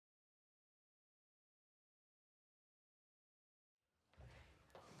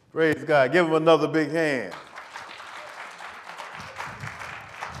Praise God. Give him another big hand.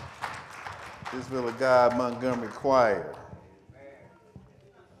 IOG Montgomery Choir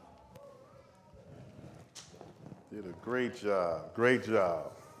did a great job, great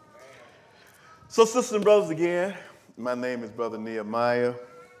job. So, sisters and brothers, again, my name is Brother Nehemiah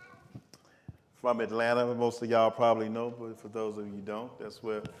from Atlanta. Most of y'all probably know, but for those of you who don't, that's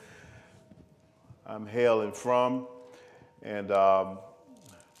where I'm hailing from. And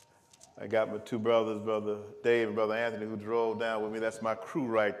I got my two brothers, Brother Dave and Brother Anthony, who drove down with me. That's my crew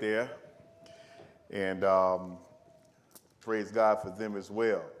right there. And praise God for them as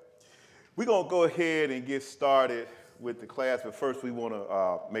well. We're going to go ahead and get started with the class, but first we want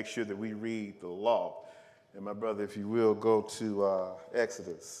to make sure that we read the law. And my brother, if you will, go to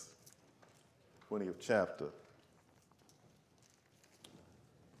Exodus, 20th chapter.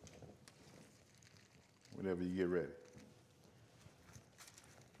 Whenever you get ready.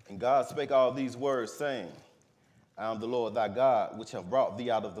 And God spake all these words, saying, I am the Lord thy God, which have brought thee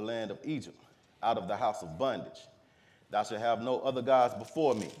out of the land of Egypt, out of the house of bondage. Thou shalt have no other gods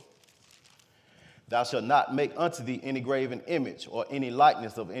before me. Thou shalt not make unto thee any graven image, or any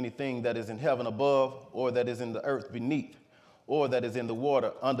likeness of anything that is in heaven above, or that is in the earth beneath, or that is in the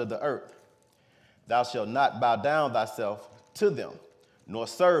water under the earth. Thou shalt not bow down thyself to them, nor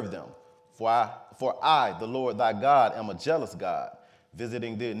serve them. For I, the Lord thy God, am a jealous God,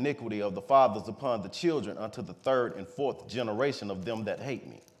 visiting the iniquity of the fathers upon the children unto the third and fourth generation of them that hate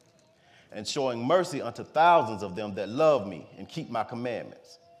me, and showing mercy unto thousands of them that love me and keep my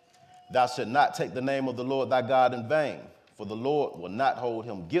commandments. Thou shalt not take the name of the Lord thy God in vain, for the Lord will not hold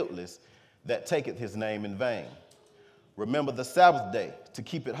him guiltless that taketh his name in vain. Remember the Sabbath day to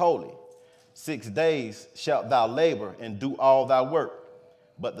keep it holy. 6 days shalt thou labor and do all thy work,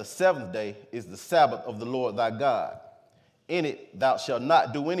 but the seventh day is the Sabbath of the Lord thy God. In it thou shalt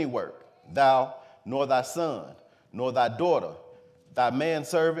not do any work, thou, nor thy son, nor thy daughter, thy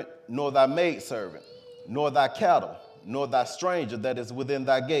manservant, nor thy maidservant, nor thy cattle, nor thy stranger that is within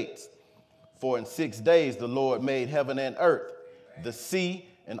thy gates. For in 6 days the Lord made heaven and earth, the sea,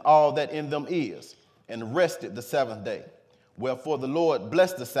 and all that in them is, and rested the seventh day. Wherefore the Lord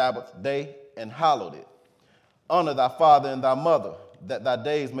blessed the Sabbath day and hallowed it. Honor thy father and thy mother, that thy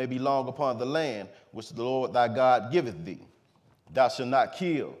days may be long upon the land which the Lord thy God giveth thee. Thou shalt not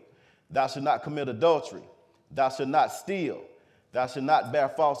kill. Thou shalt not commit adultery. Thou shalt not steal. Thou shalt not bear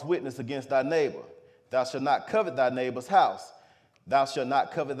false witness against thy neighbor. Thou shalt not covet thy neighbor's house. Thou shalt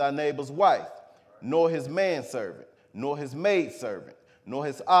not covet thy neighbor's wife, nor his manservant, nor his maidservant, nor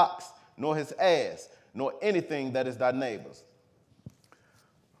his ox, nor his ass, nor anything that is thy neighbor's.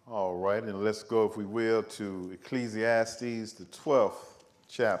 All right, and let's go, if we will, to Ecclesiastes, the 12th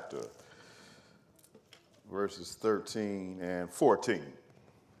chapter, verses 13 and 14.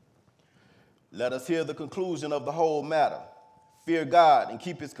 Let us hear the conclusion of the whole matter. Fear God and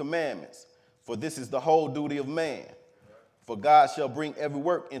keep his commandments, for this is the whole duty of man. For God shall bring every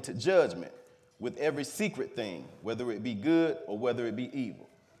work into judgment with every secret thing, whether it be good or whether it be evil.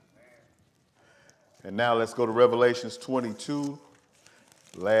 And now let's go to Revelations 22,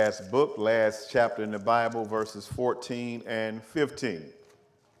 last book, last chapter in the Bible, verses 14 and 15.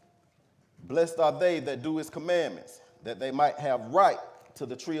 Blessed are they that do his commandments, that they might have right to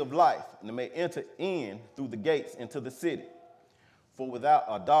the tree of life, and they may enter in through the gates into the city. For without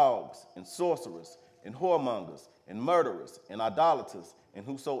are dogs, and sorcerers, and whoremongers, and murderers, and idolaters, and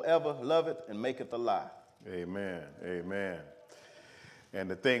whosoever loveth and maketh a lie. Amen, amen. And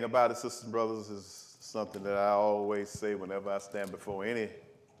the thing about it, sisters and brothers, is something that I always say whenever I stand before any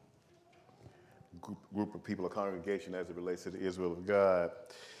group of people or congregation as it relates to the Israel of God.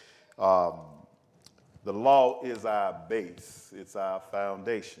 The law is our base. It's our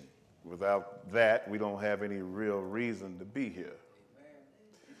foundation. Without that, we don't have any real reason to be here.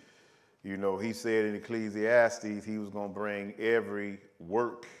 You know, he said in Ecclesiastes he was going to bring every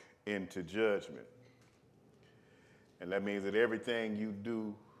work into judgment. And that means that everything you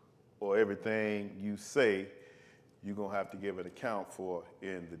do or everything you say, you're going to have to give an account for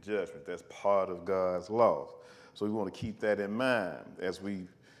in the judgment. That's part of God's laws. So we want to keep that in mind as we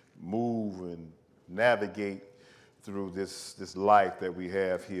move and navigate through this life that we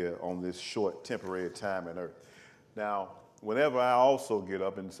have here on this short temporary time on earth. Now, whenever I also get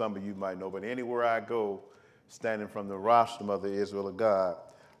up, and some of you might know, but anywhere I go, standing from the rostrum of the Israel of God,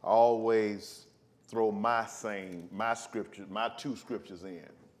 I always throw my scripture, my two scriptures in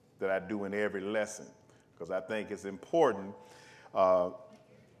that I do in every lesson, because I think it's important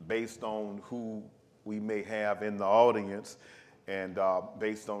based on who we may have in the audience and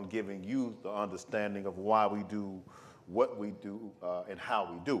based on giving you the understanding of why we do what we do and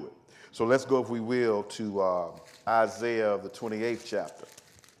how we do it. So let's go, if we will, to Isaiah, the 28th chapter.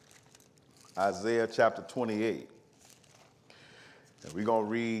 Isaiah chapter 28. And we're going to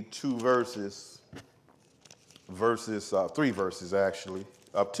read three verses actually,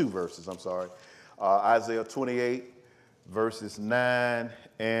 two verses, I'm sorry. Isaiah 28, verses 9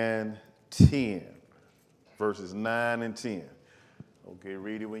 and 10. Verses 9 and 10. Okay,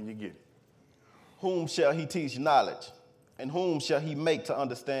 read it when you get it. Whom shall he teach knowledge? And whom shall he make to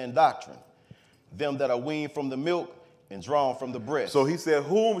understand doctrine? Them that are weaned from the milk and drawn from the breast. So he said,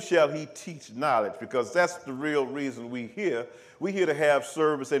 whom shall he teach knowledge? Because that's the real reason we here. We here to have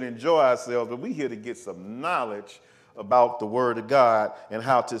service and enjoy ourselves, but we here to get some knowledge about the word of God and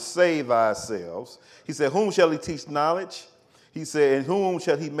how to save ourselves. He said, whom shall he teach knowledge? He said, and whom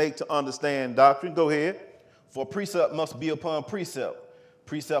shall he make to understand doctrine? Go ahead. For precept must be upon precept,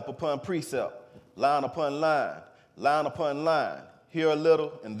 precept upon precept, line upon line, line upon line, here a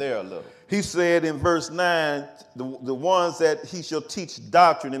little and there a little. He said in verse 9, the ones that he shall teach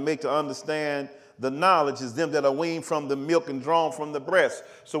doctrine and make to understand the knowledge is them that are weaned from the milk and drawn from the breast.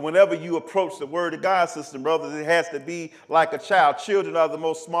 So whenever you approach the word of God system, brothers, it has to be like a child. Children are the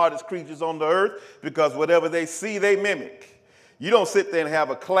most smartest creatures on the earth because whatever they see, they mimic. You don't sit there and have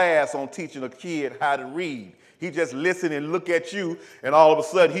a class on teaching a kid how to read. He just listen and look at you, and all of a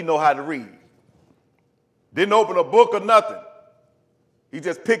sudden he know how to read. Didn't open a book or nothing. He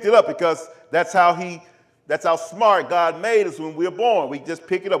just picked it up because that's how smart God made us when we were born. We just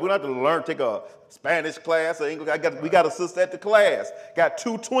pick it up. We don't have to learn, take a Spanish class or English. We got a sister at the class. Got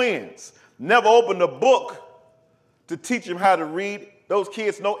two twins. Never opened a book to teach them how to read. Those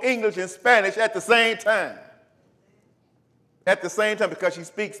kids know English and Spanish at the same time. At the same time, because she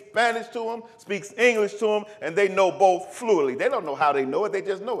speaks Spanish to them, speaks English to them, and they know both fluently. They don't know how they know it. They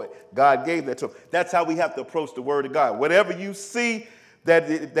just know it. God gave that to them. That's how we have to approach the word of God. Whatever you see that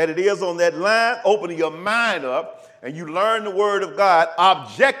it is on that line, open your mind up, and you learn the word of God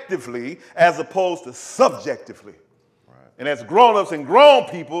objectively as opposed to subjectively. Right. And as grown-ups and grown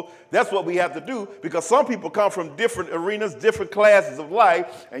people, that's what we have to do, because some people come from different arenas, different classes of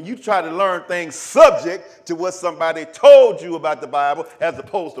life, and you try to learn things subject to what somebody told you about the Bible as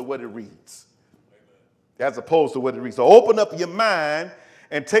opposed to what it reads. Amen. As opposed to what it reads. So open up your mind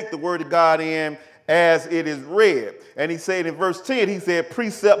and take the word of God in as it is read. And he said in verse 10, he said,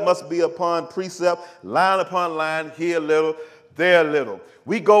 precept must be upon precept, line upon line, here a little, there a little.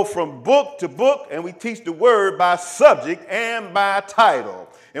 We go from book to book, and we teach the word by subject and by title.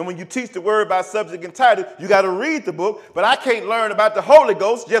 And when you teach the word by subject and title, you got to read the book. But I can't learn about the Holy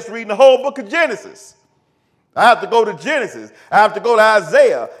Ghost just reading the whole book of Genesis. I have to go to Genesis. I have to go to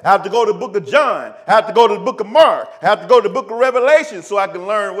Isaiah. I have to go to the book of John. I have to go to the book of Mark. I have to go to the book of Revelation so I can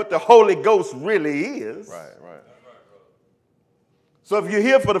learn what the Holy Ghost really is. Right. So if you're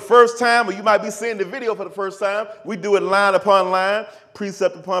here for the first time, or you might be seeing the video for the first time, we do it line upon line,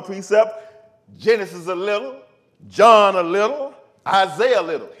 precept upon precept, Genesis a little, John a little, Isaiah a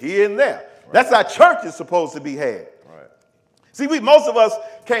little, here and there. Right. That's how church is supposed to be had. Right. See, most of us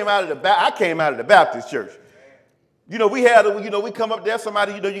came out of I came out of the Baptist church. You know, we come up there,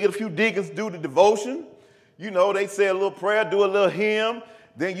 somebody, you get a few deacons do the devotion. They say a little prayer, do a little hymn.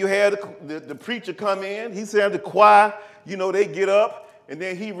 Then you had the preacher come in. He said the choir, they get up, and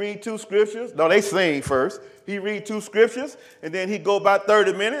then he read two scriptures. No, they sing first. He read two scriptures, and then he go about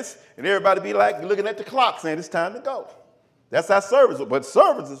 30 minutes, and everybody be like looking at the clock saying it's time to go. That's our service. But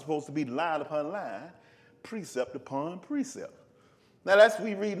service is supposed to be line upon line, precept upon precept. Now,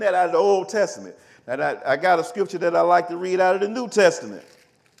 we reading that out of the Old Testament. Now, I got a scripture that I like to read out of the New Testament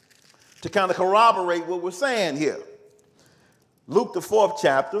to kind of corroborate what we're saying here. Luke, the 4th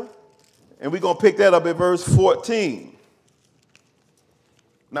chapter, and we're going to pick that up at verse 14.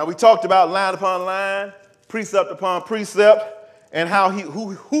 Now, we talked about line upon line, precept upon precept, and how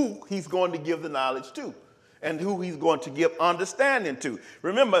who he's going to give the knowledge to and who he's going to give understanding to.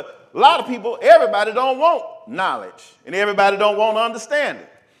 Remember, a lot of people, everybody don't want knowledge, and everybody don't want understanding.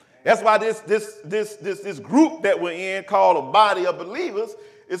 That's why this group that we're in, called a body of believers,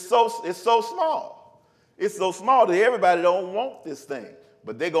 is so small. It's so small that everybody don't want this thing,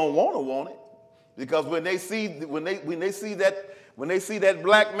 but they're gonna want it, because when they see that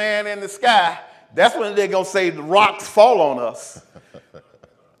black man in the sky, that's when they're gonna say the rocks fall on us.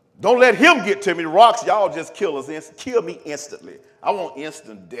 Don't let him get to me. The rocks, y'all just kill me instantly. I want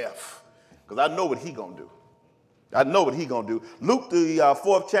instant death, because I know what he gonna do. Luke, the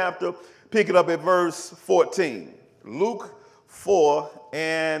 4th chapter, pick it up at verse 14. Luke 4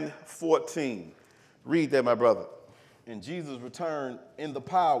 and 14. Read that, my brother. And Jesus returned in the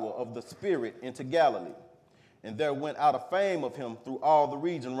power of the Spirit into Galilee, And there went out a fame of him through all the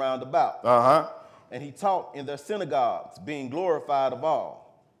region round about. And he taught in their synagogues, being glorified of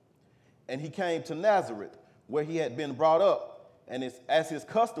all. And he came to Nazareth, where he had been brought up. And as his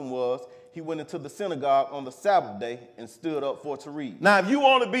custom was, he went into the synagogue on the Sabbath day and stood up for to read. Now, if you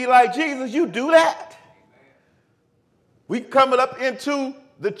want to be like Jesus, you do that. We coming up into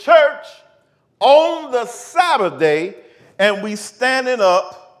the church on the Sabbath day, and we standing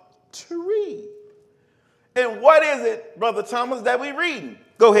up to read. And what is it, Brother Thomas, that we reading?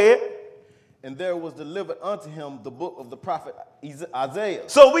 Go ahead. And there was delivered unto him the book of the prophet Isaiah.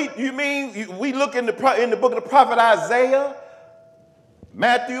 So we look in the book of the prophet Isaiah,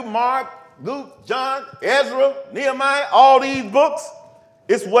 Matthew, Mark, Luke, John, Ezra, Nehemiah, all these books.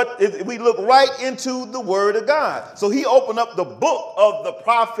 We look right into the word of God. So he opened up the book of the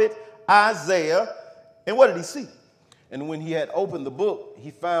prophet Isaiah, and what did he see? And when he had opened the book,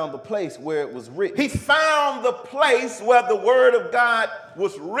 he found the place where it was written. He found the place where the word of God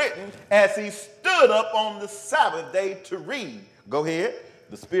was written as he stood up on the Sabbath day to read. Go ahead.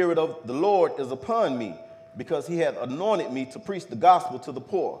 The Spirit of the Lord is upon me, because he hath anointed me to preach the gospel to the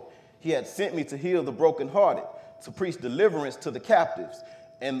poor. He had sent me to heal the brokenhearted, to preach deliverance to the captives,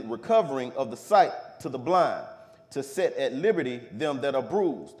 and recovering of the sight to the blind, to set at liberty them that are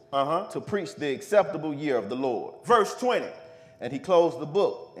bruised, to preach the acceptable year of the Lord. Verse 20. And he closed the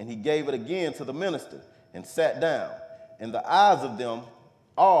book, and he gave it again to the minister, and sat down. And the eyes of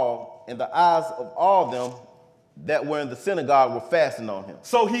all them that were in the synagogue were fastened on him.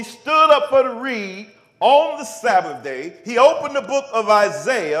 So he stood up for the read on the Sabbath day. He opened the book of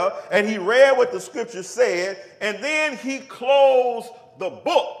Isaiah, and he read what the scripture said, and then he closed the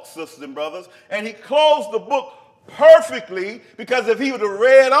book, sisters and brothers, and he closed the book perfectly, because if he would have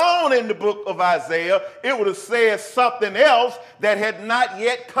read on in the book of Isaiah, it would have said something else that had not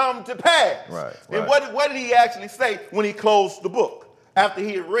yet come to pass. Right. And what did he actually say when he closed the book, after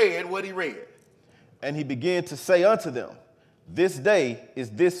he had read what he read? And he began to say unto them, this day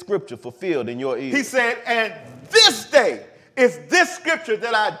is this scripture fulfilled in your ears. He said, and this day is this scripture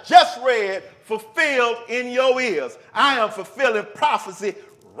that I just read fulfilled in your ears. I am fulfilling prophecy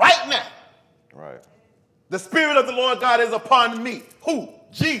right now. Right. The Spirit of the Lord God is upon me. Who?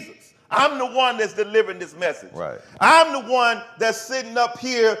 Jesus. I'm the one that's delivering this message. Right. I'm the one that's sitting up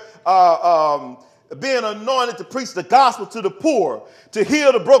here being anointed to preach the gospel to the poor, to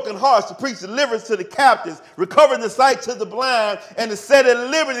heal the broken hearts, to preach deliverance to the captives, recovering the sight to the blind, and to set at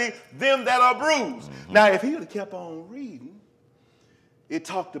liberty them that are bruised. Now, if he would have kept on reading, it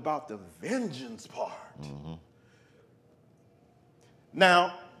talked about the vengeance part.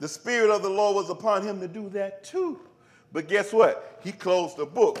 Now, the Spirit of the Lord was upon him to do that too. But guess what? He closed the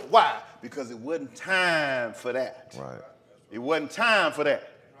book. Why? Because it wasn't time for that. Right. It wasn't time for that.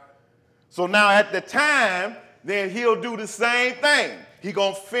 So now at the time, then he'll do the same thing. He's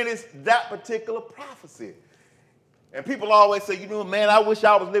going to finish that particular prophecy. And people always say, man, I wish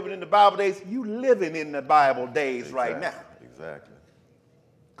I was living in the Bible days. You living in the Bible days right now. Exactly.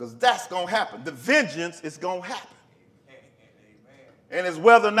 Because that's going to happen. The vengeance is going to happen. And it's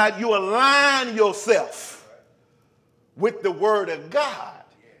whether or not you align yourself with the word of God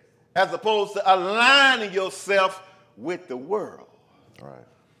as opposed to aligning yourself with the world. Right.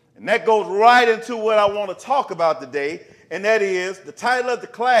 And that goes right into what I want to talk about today, and that is, the title of the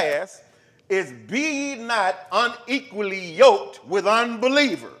class is Be Ye Not Unequally Yoked with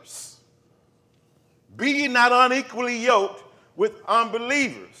Unbelievers. Be ye not unequally yoked with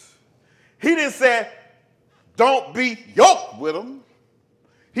unbelievers. He didn't say, don't be yoked with them.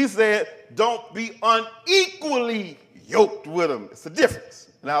 He said, don't be unequally yoked with them. It's a difference.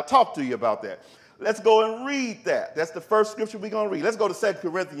 And I'll talk to you about that. Let's go and read that. That's the first scripture we're going to read. Let's go to 2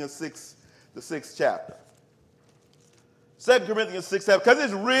 Corinthians 6, the 6th chapter. 2 Corinthians 6, because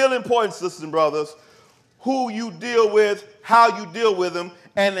it's real important, sisters and brothers, who you deal with, how you deal with them,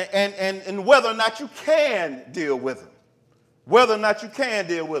 and whether or not you can deal with them. Whether or not you can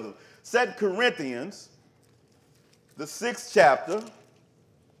deal with them. 2 Corinthians, the 6th chapter,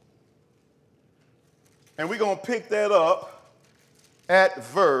 and we're going to pick that up at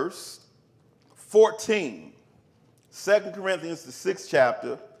verse 14. 2 Corinthians, the 6th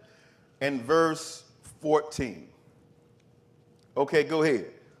chapter, and verse 14. Okay, go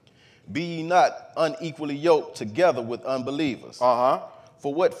ahead. Be ye not unequally yoked together with unbelievers.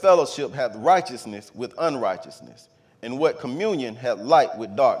 For what fellowship hath righteousness with unrighteousness? And what communion hath light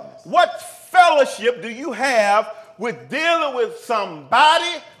with darkness? What fellowship do you have with dealing with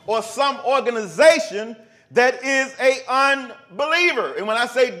somebody or some organization that is a unbeliever? And when I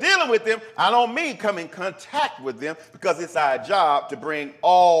say dealing with them, I don't mean come in contact with them, because it's our job to bring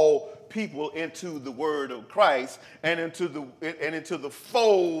all people into the word of Christ and into the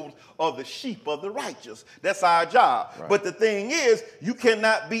fold of the sheep of the righteous. That's our job. Right. But the thing is, you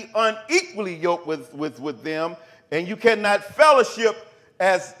cannot be unequally yoked with them, and you cannot fellowship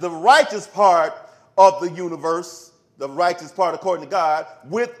as the righteous part of the universe, the righteous part according to God,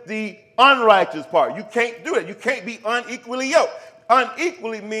 with the unrighteous part. You can't do that. You can't be unequally yoked.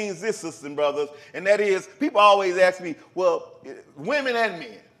 Unequally means this, sisters and brothers, and that is, people always ask me, well, women and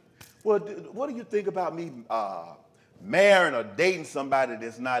men, well, what do you think about me marrying or dating somebody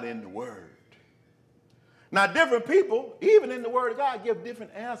that's not in the word? Now, different people, even in the word of God, give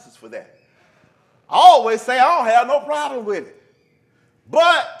different answers for that. I always say I don't have no problem with it.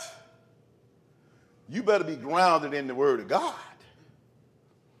 But you better be grounded in the word of God.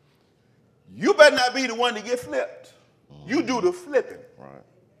 You better not be the one to get flipped. You do the flipping. Right.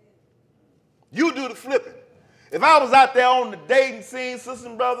 You do the flipping. If I was out there on the dating scene, sisters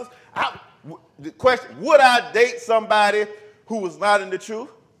and brothers, the question, would I date somebody who was not in the truth?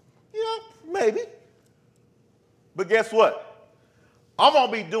 Yeah, maybe. But guess what? I'm going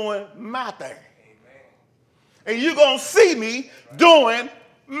to be doing my thing. And you're going to see me doing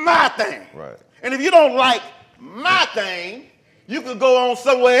my thing. Right. And if you don't like my thing, you can go on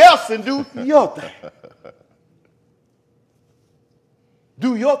somewhere else and do your thing.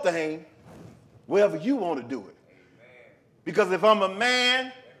 Do your thing wherever you want to do it. Because if I'm a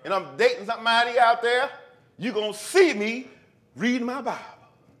man and I'm dating somebody out there, you're going to see me reading my Bible.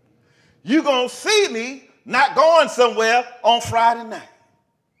 You're going to see me not going somewhere on Friday night.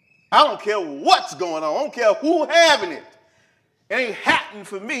 I don't care what's going on. I don't care who's having it. It ain't happening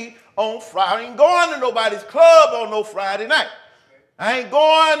for me on Friday. I ain't going to nobody's club on no Friday night. I ain't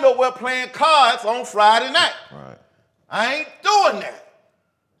going nowhere playing cards on Friday night. Right. I ain't doing that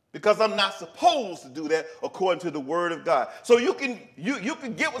because I'm not supposed to do that according to the word of God. So you can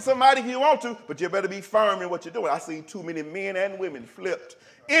get with somebody if you want to, but you better be firm in what you're doing. I see too many men and women flipped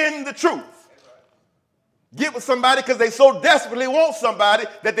in the truth. Get with somebody because they so desperately want somebody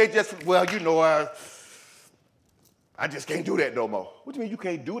that they just, well, you know, I just can't do that no more. What do you mean you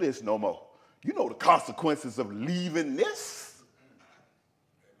can't do this no more? You know the consequences of leaving this.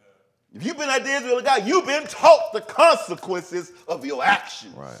 If you've been at the Israel of God, you've been taught the consequences of your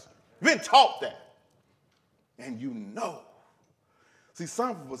actions. Right. You've been taught that. And you know. See, some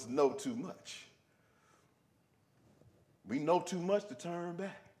of us know too much. We know too much to turn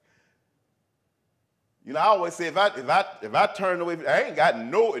back. You know, I always say if I turn away, I ain't got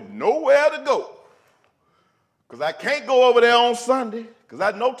nowhere to go. Because I can't go over there on Sunday because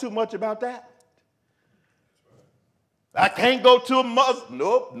I know too much about that. I can't go to a Muslim.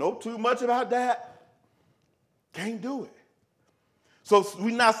 Nope, know too much about that. Can't do it. So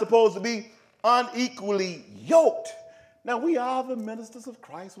we're not supposed to be unequally yoked. Now, we are the ministers of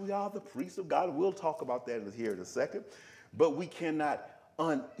Christ. We are the priests of God. We'll talk about that here in a second. But we cannot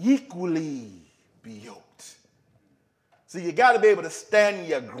unequally be yoked. See, you got to be able to stand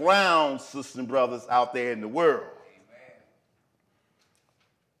your ground, sisters and brothers, out there in the world. Amen.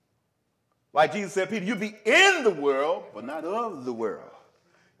 Like Jesus said, Peter, you be in the world, but not of the world.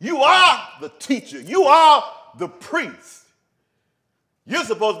 You are the teacher. You are the priest. You're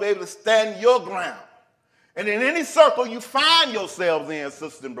supposed to be able to stand your ground. And in any circle you find yourselves in,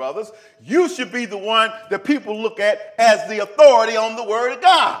 sisters and brothers, you should be the one that people look at as the authority on the word of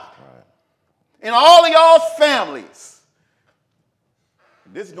God. Right. In all of y'all's families.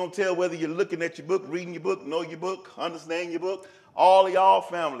 This is going to tell whether you're looking at your book, reading your book, know your book, understand your book. All of y'all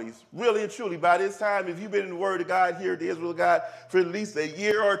families, really and truly, by this time, if you've been in the word of God here at the Israel of God for at least a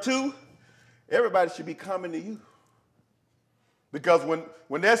year or two, everybody should be coming to you. Because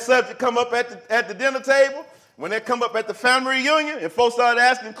when that subject come up at the dinner table, when they come up at the family reunion and folks start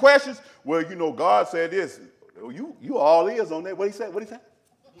asking questions, well, you know, God said this. You all ears on that. What he said? What he said?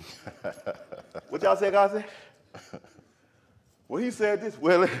 What y'all say God said? Well, he said this.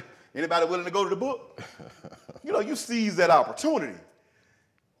 Well, anybody willing to go to the book? You know, you seize that opportunity.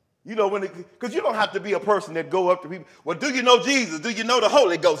 You know, because you don't have to be a person that go up to people. Well, do you know Jesus? Do you know the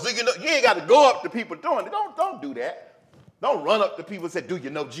Holy Ghost? Do you know? You ain't got to go up to people doing it. Don't do that. Don't run up to people and say, do you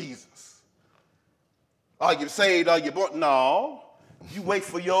know Jesus? Are you saved? Are you born? No. You wait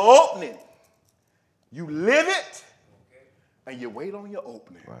for your opening. You live it, and you wait on your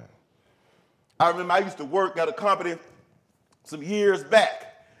opening. Right. I remember I used to work at a company some years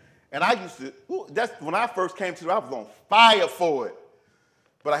back, and I used to, that's when I first came to it, I was on fire for it.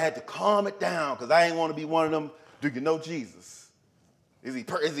 But I had to calm it down because I ain't want to be one of them, do you know Jesus? Is he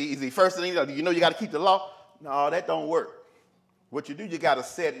first thing you know? Do you know you got to keep the law? No, that don't work. What you do, you got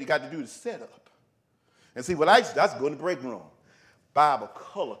to do the setup. And see, that's going to the break room. Bible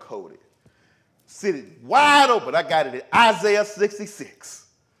color-coded. Sitting wide open. I got it at Isaiah 66.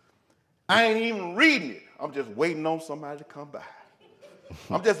 I ain't even reading it. I'm just waiting on somebody to come by.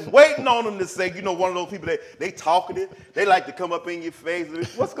 I'm just waiting on them to say, you know, one of those people that they talkative, they like to come up in your face.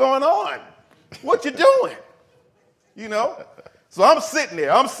 What's going on? What you doing? You know? So I'm sitting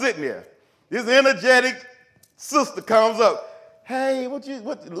there. This energetic sister comes up. Hey,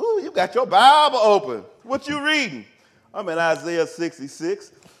 you got your Bible open. What you reading? I'm in Isaiah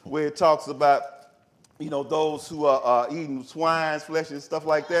 66, where it talks about, you know, those who are eating swine's flesh and stuff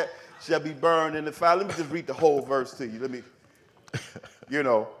like that shall be burned in the fire. Let me just read the whole verse to you. You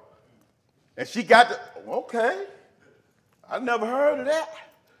know. And she got okay. I never heard of that.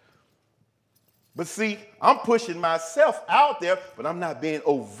 But see, I'm pushing myself out there, but I'm not being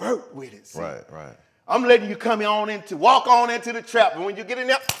overt with it. See? Right. I'm letting you walk on into the trap. And when you get in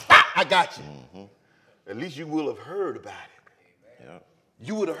there, I got you. Mm-hmm. At least you will have heard about it. Yeah.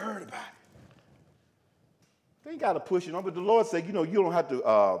 You would have heard about it. They got to push it on, but the Lord said, you know, you don't have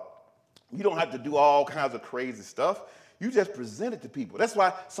to do all kinds of crazy stuff. You just present it to people. That's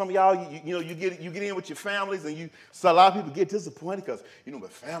why some of y'all, you get in with your families, and so a lot of people get disappointed because, you know, my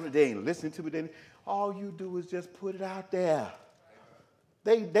family, they ain't listening to me. All you do is just put it out there.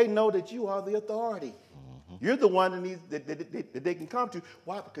 They know that you are the authority. Mm-hmm. You're the one that they can come to.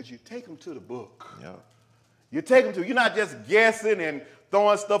 Why? Because you take them to the book. Yeah. You take them to. You're not just guessing and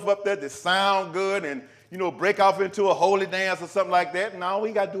throwing stuff up there that sound good and, you know, break off into a holy dance or something like that. No,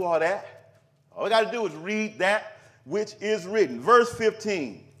 we got to do all that. All we got to do is read that which is written. Verse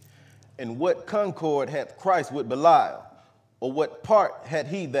 15. And what concord hath Christ with Belial? Or what part had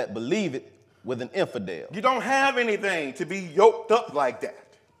he that believeth with an infidel? You don't have anything to be yoked up like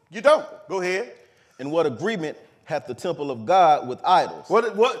that. You don't. Go ahead. And what agreement hath the temple of God with idols?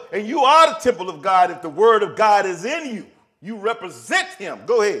 And you are the temple of God if the word of God is in you. You represent him.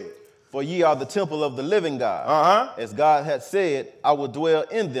 Go ahead. For ye are the temple of the living God. As God hath said, I will dwell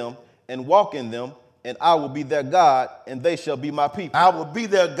in them and walk in them, and I will be their God, and they shall be my people. I will be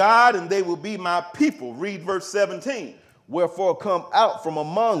their God, and they will be my people. Read verse 17. Wherefore come out from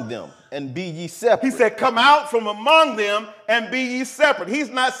among them, and be ye separate. He said, come out from among them, and be ye separate. He's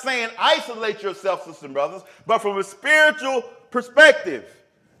not saying isolate yourself, sisters and brothers, but from a spiritual perspective,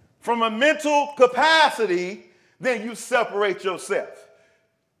 from a mental capacity, then you separate yourself.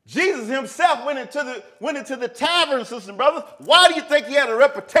 Jesus himself went into the tavern, sisters and brothers. Why do you think he had a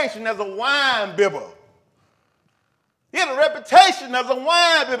reputation as a wine bibber? He had a reputation as a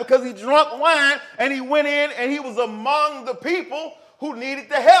wine bibber because he drank wine, and he went in and he was among the people who needed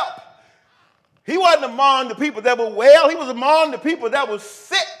the help. He wasn't among the people that were well. He was among the people that were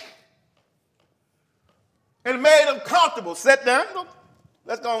sick. And it made them comfortable. Sat down.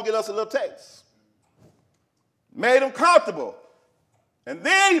 Let's go and get us a little taste. Made them comfortable. And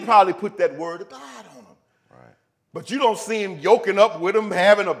then he probably put that word of God on them. Right. But you don't see him yoking up with them,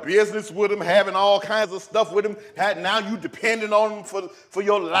 having a business with them, having all kinds of stuff with them. Now you depending on them for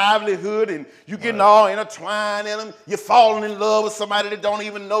your livelihood, and you getting all intertwined in them. You're falling in love with somebody that don't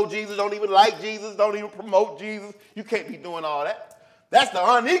even know Jesus, don't even like Jesus, don't even promote Jesus. You can't be doing all that. That's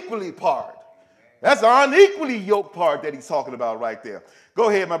the unequally part. That's the unequally yoked part that he's talking about right there. Go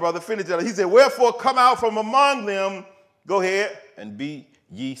ahead, my brother, finish that. He said, wherefore come out from among them. Go ahead. And be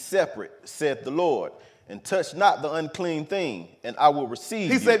ye separate, saith the Lord, and touch not the unclean thing, and I will receive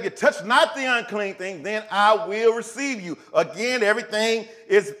you. He said, if you touch not the unclean thing, then I will receive you. Again, everything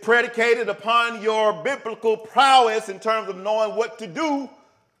is predicated upon your biblical prowess in terms of knowing what to do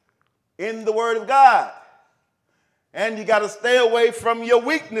in the Word of God. And you got to stay away from your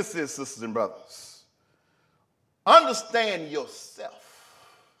weaknesses, sisters and brothers. Understand yourself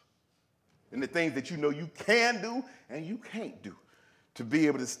and the things that you know you can do and you can't do to be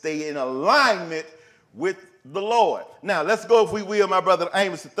able to stay in alignment with the Lord. Now, let's go, if we will, my brother,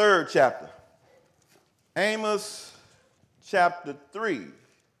 Amos, the 3rd chapter. Amos chapter 3.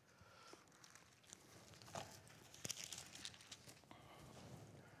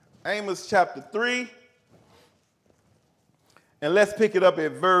 Amos chapter 3. And let's pick it up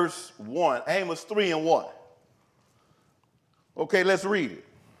at verse 1. Amos 3 and 1. Okay, let's read it.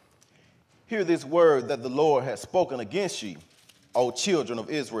 Hear this word that the Lord has spoken against ye, O children of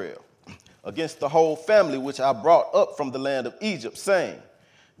Israel, against the whole family which I brought up from the land of Egypt, saying,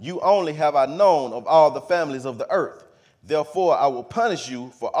 you only have I known of all the families of the earth. Therefore I will punish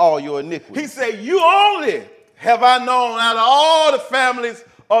you for all your iniquities. He said, you only have I known out of all the families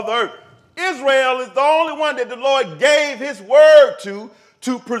of the earth. Israel is the only one that the Lord gave his word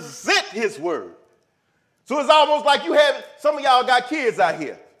to present his word. So it's almost like you have, some of y'all got kids out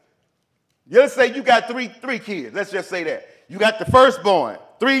here. Let's say you got three kids. Let's just say that. You got the firstborn.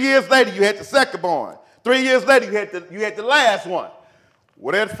 3 years later, you had the secondborn. 3 years later, you had the last one.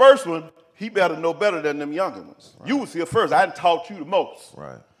 Well, that first one, he better know better than them younger ones. Right. You was here first. I taught you the most.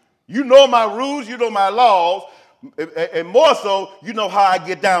 Right. You know my rules. You know my laws. And more so, you know how I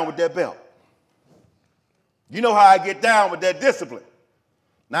get down with that belt. You know how I get down with that discipline.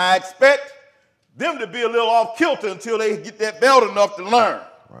 Now, I expect them to be a little off kilter until they get that belt enough to learn.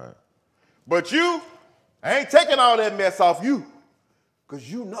 Right. But I ain't taking all that mess off you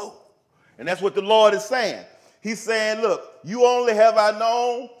because you know. And that's what the Lord is saying. He's saying, look, you only have I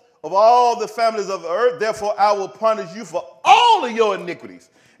known of all the families of the earth, therefore I will punish you for all of your iniquities.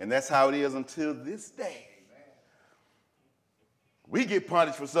 And that's how it is until this day. We get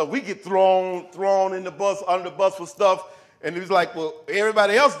punished for stuff. We get thrown in the bus, under the bus for stuff. And it's like, well,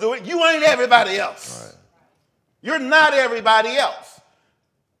 everybody else do it. You ain't everybody else. Right. You're not everybody else.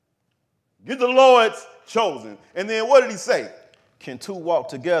 You're the Lord's chosen. And then what did he say? Can two walk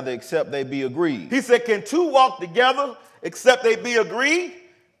together except they be agreed? He said, can two walk together except they be agreed?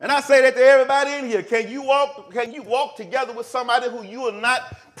 And I say that to everybody in here. Can you walk together with somebody who you are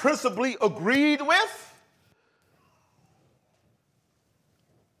not principally agreed with?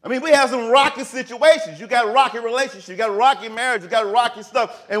 I mean, we have some rocky situations. You got rocky relationships. You got rocky marriage. You got rocky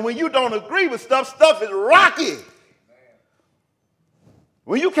stuff. And when you don't agree with stuff is rocky.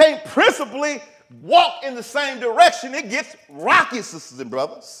 When you can't principally walk in the same direction, it gets rocky, sisters and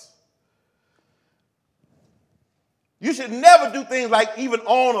brothers. You should never do things like even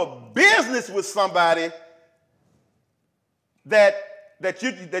own a business with somebody that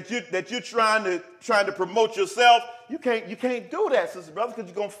you're trying to promote yourself. You can't do that, sisters and brothers, because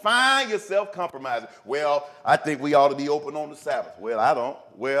you're gonna find yourself compromising. Well, I think we ought to be open on the Sabbath. Well, I don't.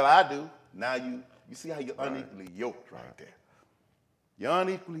 Well, I do. Now you see how you're unequally yoked right there. You're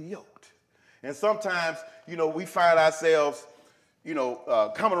unequally yoked. And sometimes, we find ourselves,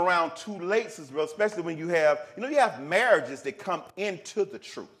 coming around too late, sisters, especially when you have marriages that come into the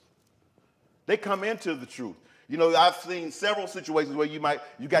truth. They come into the truth. I've seen several situations where you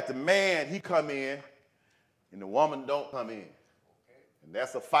got the man, he come in, and the woman don't come in. And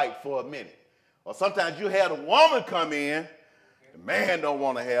that's a fight for a minute. Or sometimes you have a woman come in, the man don't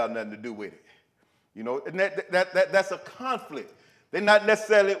want to have nothing to do with it. And that's a conflict. They're not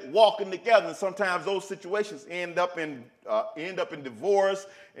necessarily walking together, and sometimes those situations end up in divorce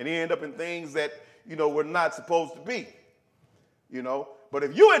and end up in things that were not supposed to be. But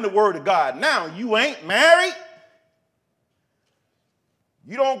if you're in the Word of God now, you ain't married.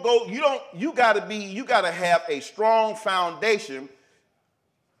 You gotta have a strong foundation.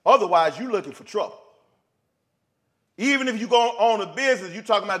 Otherwise, you're looking for trouble. Even if you go on a business, you're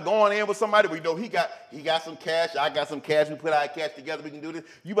talking about going in with somebody where he got some cash, I got some cash, we put our cash together, we can do this.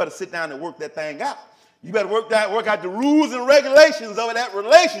 You better sit down and work that thing out. You better work out the rules and regulations of that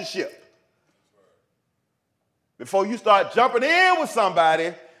relationship before you start jumping in with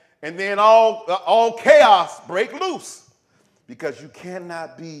somebody and then all chaos break loose. Because you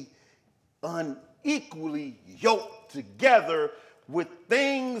cannot be unequally yoked together with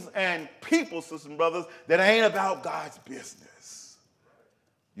things and people, sisters and brothers, that ain't about God's business.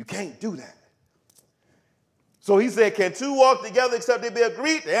 You can't do that. So he said, can two walk together except they be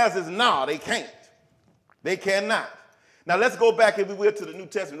agreed? The answer is no, they can't. They cannot. Now let's go back, if we will, to the New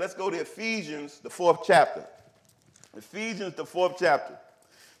Testament. Let's go to Ephesians, the 4th chapter. Ephesians, the 4th chapter.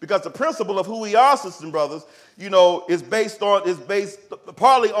 Because the principle of who we are, sisters and brothers, is based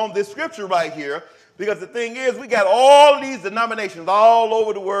partly on this scripture right here. Because the thing is, we got all these denominations all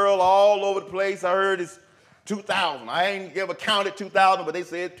over the world, all over the place. I heard it's 2,000. I ain't ever counted 2,000, but they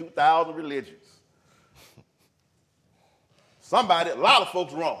said 2,000 religions. A lot of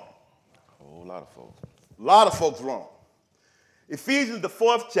folks wrong. A whole lot of folks. A lot of folks wrong. Ephesians, the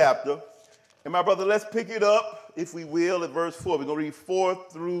 4th chapter. And my brother, let's pick it up, if we will, at verse 4. We're going to read 4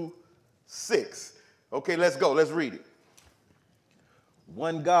 through 6. Okay, let's go. Let's read it.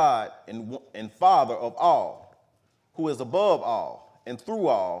 One God and Father of all, who is above all, and through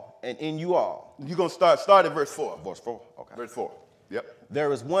all, and in you all. You're going to start at verse 4. Verse 4? Okay. Verse 4. Yep.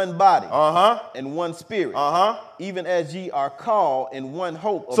 There is one body and one spirit, even as ye are called in one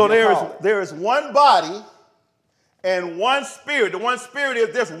hope of your calling. There is one body and one spirit. The one spirit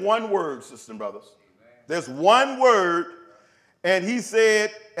is there's one word, sisters and brothers. Amen. There's one word. And he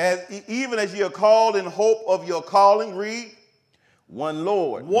said, even as ye are called in hope of your calling, read. One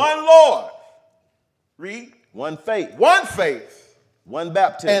Lord. One Lord. Read. One faith. One faith. One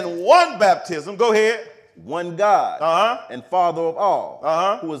baptism. And one baptism. Go ahead. One God and Father of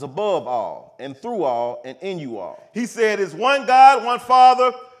all, who is above all, and through all, and in you all. He said, it's one God, one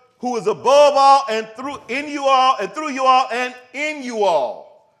Father, who is above all and in you all and through you all and in you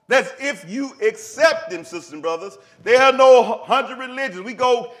all. That's if you accept him, sisters and brothers. There are no 100 religions. We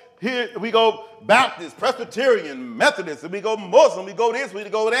go here, we go Baptist, Presbyterian, Methodist, and we go Muslim, we go this, we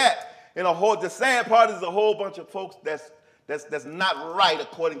go that. And the sad part is a whole bunch of folks that's not right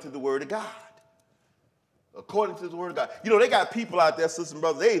according to the word of God. According to the word of God. You know, they got people out there, sisters and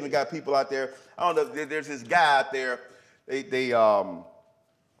brothers, they even got people out there. I don't know, there's this guy out there, I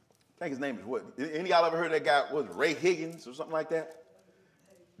think his name is what? Any of y'all ever heard that guy, was it Ray Higgins or something like that?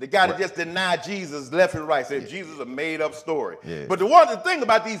 The guy that just denied Jesus left and right, said Jesus is a made-up story. Yeah. But the thing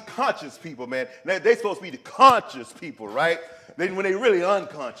about these conscious people, man, they're supposed to be the conscious people, right? When they're really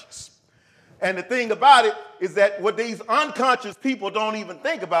unconscious. And the thing about it is that what these unconscious people don't even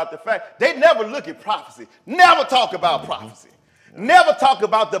think about the fact, they never look at prophecy, never talk about prophecy, never talk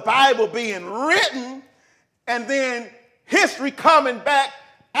about the Bible being written and then history coming back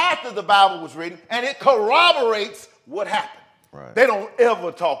after the Bible was written and it corroborates what happened. Right. They don't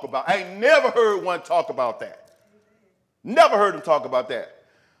ever talk about, I ain't never heard one talk about that. Never heard them talk about that.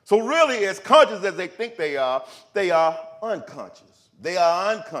 So really, as conscious as they think they are unconscious. They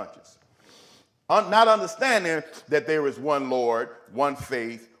are unconscious. Not understanding that there is one Lord, one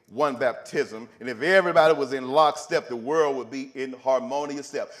faith, one baptism, and if everybody was in lockstep, the world would be in harmonious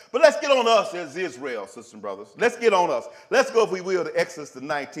step. But let's get on us as Israel, sisters and brothers. Let's get on us. Let's go, if we will, to Exodus, the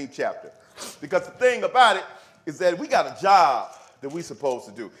 19th chapter. Because the thing about it is that we got a job that we're supposed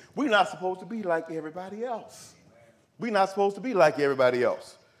to do. We're not supposed to be like everybody else. We're not supposed to be like everybody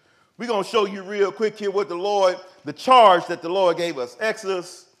else. We're going to show you real quick here what the charge that the Lord gave us.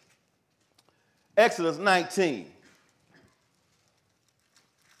 Exodus 19.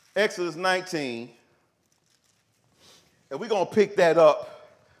 Exodus 19. And we're going to pick that up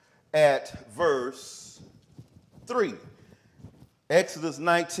at verse 3. Exodus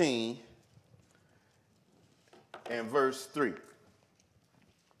 19 and verse 3.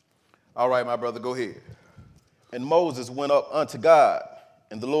 All right, my brother, go ahead. And Moses went up unto God,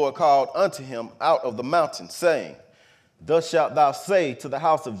 and the Lord called unto him out of the mountain, saying, Thus shalt thou say to the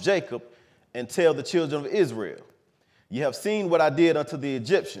house of Jacob, and tell the children of Israel, Ye have seen what I did unto the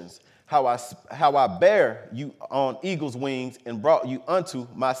Egyptians, how I bare you on eagle's wings and brought you unto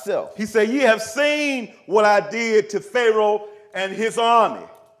myself. He said, Ye have seen what I did to Pharaoh and his army.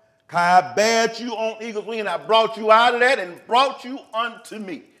 How I bared you on eagle's wings, and I brought you out of that and brought you unto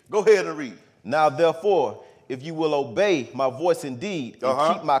me. Go ahead and read. Now therefore, if you will obey my voice indeed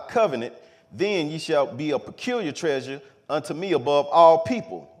and keep my covenant, then ye shall be a peculiar treasure unto me above all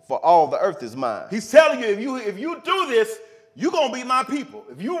people, for all the earth is mine. He's telling you, if you do this, you're going to be my people.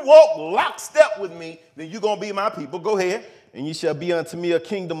 If you walk lockstep with me, then you're going to be my people. Go ahead. And ye shall be unto me a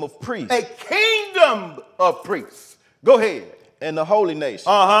kingdom of priests. A kingdom of priests. Go ahead. And the holy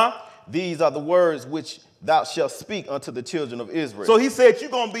nation. These are the words which thou shalt speak unto the children of Israel. So he said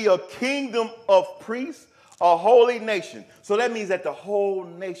you're going to be a kingdom of priests, a holy nation. So that means that the whole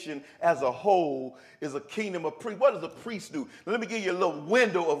nation as a whole is a kingdom of priests. What does a priest do? Now, let me give you a little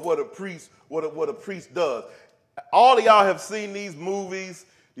window of what a priest does. All of y'all have seen these movies,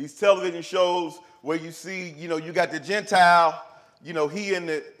 these television shows where you see, you got the Gentile,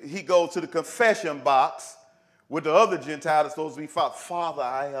 he goes to the confession box with the other Gentile that's supposed to be Father,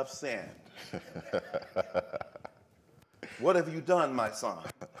 I have sinned. What have you done, my son?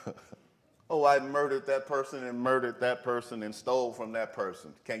 Oh, I murdered that person and stole from that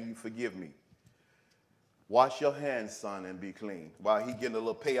person. Can you forgive me? Wash your hands, son, and be clean. While he getting a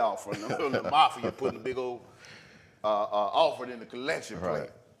little payoff from the mafia, putting a big old offering in the collection plate,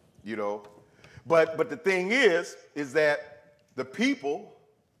 But the thing is that the people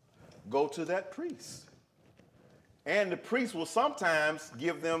go to that priest. And the priest will sometimes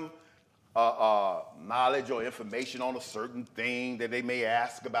give them knowledge or information on a certain thing that they may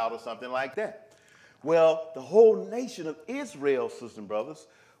ask about or something like that. Well, the whole nation of Israel, sisters and brothers,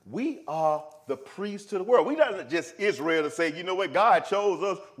 we are the priests to the world. We're not just Israel to say, you know what, God chose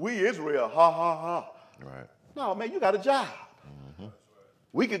us, we Israel, ha, ha, ha. Right. No, man, you got a job. Mm-hmm.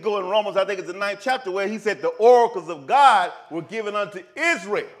 We could go in Romans, I think it's the 9th chapter, where he said the oracles of God were given unto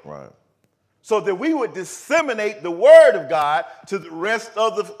Israel. Right. So that we would disseminate the word of God to the rest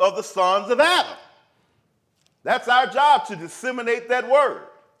of the sons of Adam. That's our job, to disseminate that word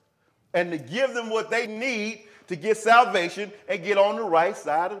and to give them what they need to get salvation and get on the right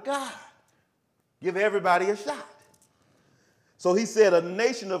side of God. Give everybody a shot. So he said a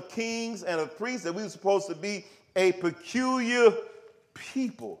nation of kings and of priests, that we were supposed to be a peculiar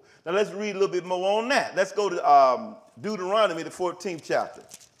people. Now let's read a little bit more on that. Let's go to Deuteronomy, the 14th chapter.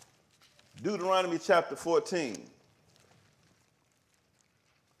 Deuteronomy chapter 14.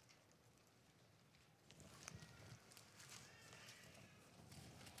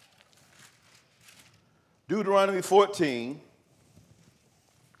 Deuteronomy 14.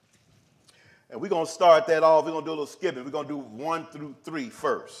 And we're going to start that off. We're going to do a little skipping. We're going to do 1 through 3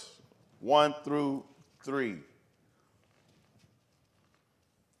 first. 1 through 3.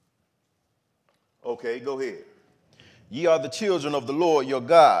 Okay, go ahead. Ye are the children of the Lord your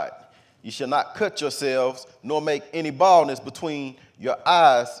God. Ye shall not cut yourselves, nor make any baldness between your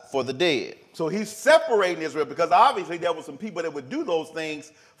eyes for the dead. So he's separating Israel because obviously there were some people that would do those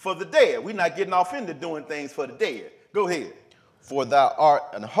things for the dead. We're not getting off into doing things for the dead. Go ahead. For thou art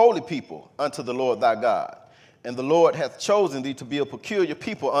an holy people unto the Lord thy God, and the Lord hath chosen thee to be a peculiar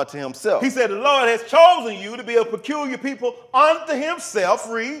people unto himself. He said the Lord has chosen you to be a peculiar people unto himself.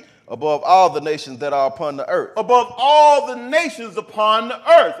 Read. Above all the nations that are upon the earth. Above all the nations upon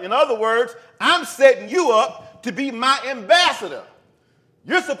the earth. In other words, I'm setting you up to be my ambassador.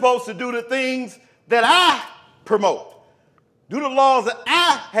 You're supposed to do the things that I promote. Do the laws that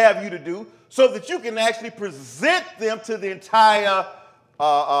I have you to do so that you can actually present them to the entire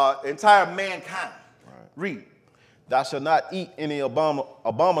mankind. Right. Read. Thou shalt not eat any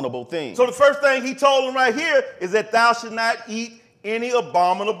abominable thing. So the first thing he told him right here is that thou shalt not eat any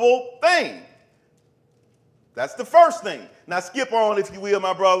abominable thing. That's the first thing. Now skip on, if you will,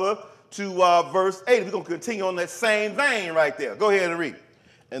 my brother, to verse 8. We're going to continue on that same vein right there. Go ahead and read.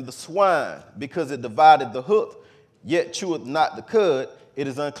 And the swine, because it divided the hoof, yet cheweth not the cud, it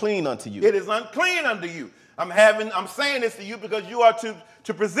is unclean unto you. It is unclean unto you. I'm saying this to you because you are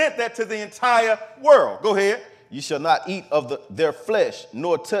to present that to the entire world. Go ahead. You shall not eat of their flesh,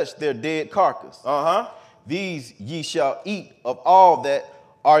 nor touch their dead carcass. These ye shall eat of all that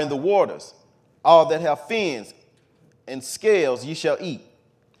are in the waters, all that have fins and scales ye shall eat.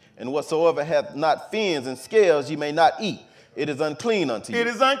 And whatsoever hath not fins and scales ye may not eat. It is unclean unto you. It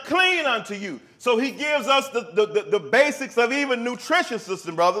is unclean unto you. So he gives us the basics of even nutrition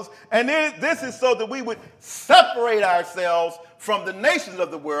system, brothers. And this is so that we would separate ourselves from the nations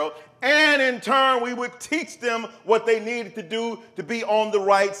of the world. And in turn, we would teach them what they needed to do to be on the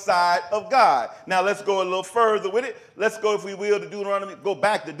right side of God. Now, let's go a little further with it. Let's go, if we will, to Deuteronomy. Go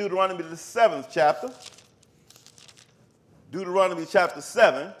back to Deuteronomy, the 7th chapter. Deuteronomy chapter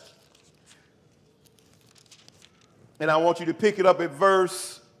 7. And I want you to pick it up at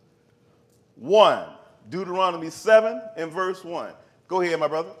verse 1. Deuteronomy 7 and verse 1. Go ahead, my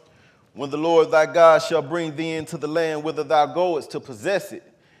brother. When the Lord thy God shall bring thee into the land whither thou goest to possess it,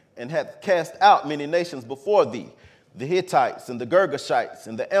 and hath cast out many nations before thee, the Hittites and the Girgashites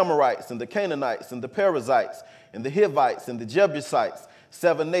and the Amorites and the Canaanites and the Perizzites and the Hivites and the Jebusites,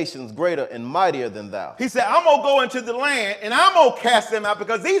 7 nations greater and mightier than thou. He said, I'm going to go into the land and I'm going to cast them out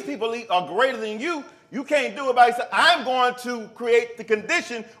because these people are greater than you. You can't do it by yourself. I'm going to create the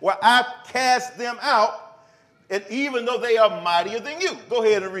condition where I cast them out, and even though they are mightier than you. Go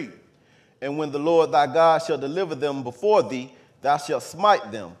ahead and read. And when the Lord thy God shall deliver them before thee, thou shalt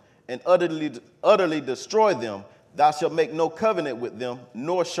smite them and utterly destroy them. Thou shalt make no covenant with them,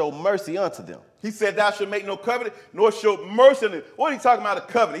 nor show mercy unto them. He said, thou shalt make no covenant, nor show mercy unto them. What are you talking about, a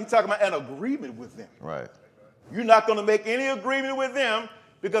covenant? He's talking about an agreement with them. Right. You're not going to make any agreement with them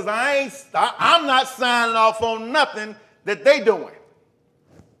because I'm not signing off on nothing that they doing.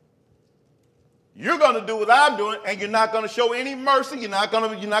 You're going to do what I'm doing, and you're not going to show any mercy. You're not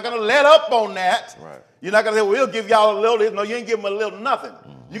going to let up on that. Right. You're not going to say, well, we'll give y'all a little this. No, you ain't give them a little nothing.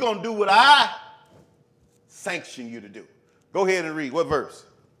 Mm-hmm. You're going to do what I sanction you to do. Go ahead and read. What verse?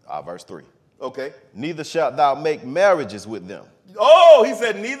 Verse 3. Okay. Neither shalt thou make marriages with them. Oh, he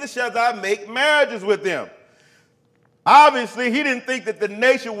said, neither shalt thou make marriages with them. Obviously, he didn't think that the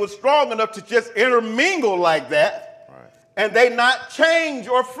nation was strong enough to just intermingle like that. Right. And they not change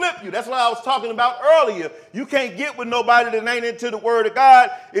or flip you. That's what I was talking about earlier. You can't get with nobody that ain't into the word of God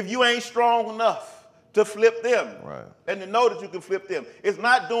if you ain't strong enough to flip them. Right. And to know that you can flip them. It's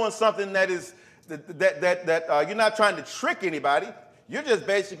not doing something that is you're not trying to trick anybody. You're just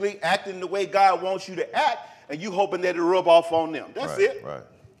basically acting the way God wants you to act, and you hoping that it'll rub off on them. That's it. Right.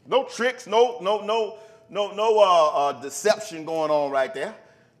 No tricks, no deception going on right there.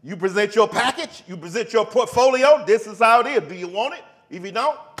 You present your package, you present your portfolio. This is how it is. Do you want it? If you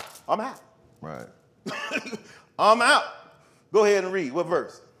don't, I'm out. Right. I'm out. Go ahead and read. What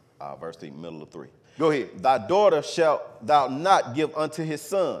verse? Verse 3, middle of 3. Go ahead. Thy daughter shalt thou not give unto his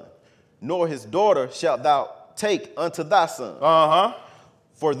son, nor his daughter shalt thou take unto thy son.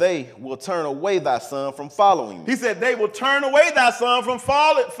 For they will turn away thy son from following me. He said, they will turn away thy son from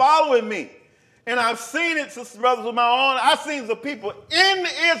following me. And I've seen it, sisters and brothers, with my own. I've seen some people in the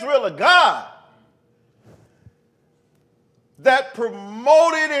Israel of God that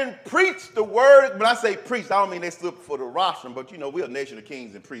promoted and preached the word. When I say preached, I don't mean they stood before the rostrum, but, you know, we're a nation of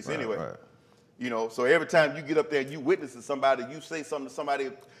kings and priests anyway. Right. You know, so every time you get up there and you witness to somebody, you say something to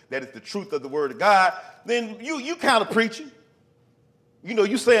somebody that is the truth of the word of God, then you kind of preaching. You know,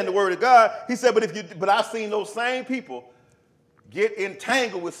 you saying the word of God. He said, but I've seen those same people get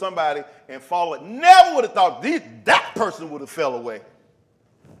entangled with somebody and fall. Never would have thought that person would have fell away.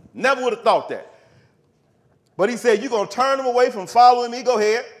 Never would have thought that. But he said, you're going to turn them away from following me. Go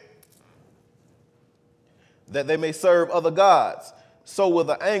ahead. That they may serve other gods. So will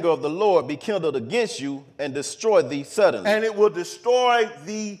the anger of the Lord be kindled against you and destroy thee suddenly. And it will destroy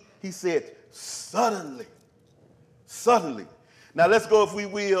thee, he said, suddenly. Suddenly. Now let's go, if we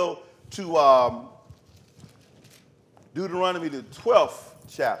will, to Deuteronomy, the 12th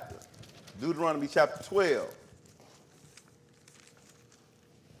chapter. Deuteronomy chapter 12.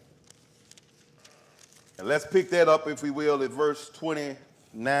 And let's pick that up, if we will, at verse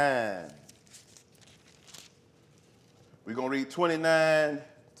 29. We're going to read 29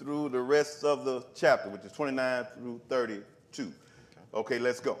 through the rest of the chapter, which is 29 through 32. Okay,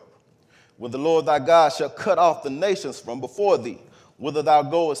 let's go. When the Lord thy God shall cut off the nations from before thee, whither thou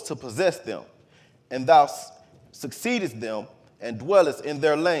goest to possess them, and thou succeedest them, and dwellest in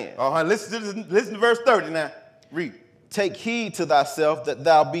their land. Listen to verse 30 now. Read. Take heed to thyself that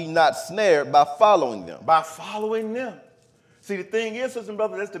thou be not snared by following them. By following them. See, the thing is, sisters and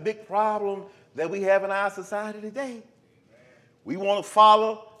brothers, that's the big problem that we have in our society today. We want to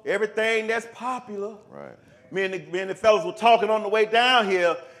follow everything that's popular. Right. Me and the fellas were talking on the way down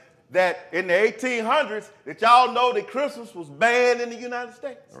here that in the 1800s, that y'all know that Christmas was banned in the United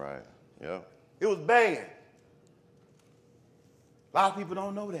States. Right. Yeah. It was banned. A lot of people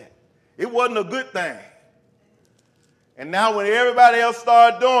don't know that. It wasn't a good thing. And now when everybody else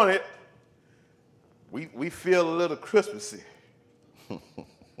started doing it, we feel a little Christmassy.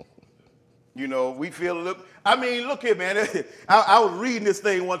 You know, we feel a little, I mean, look here, man. I was reading this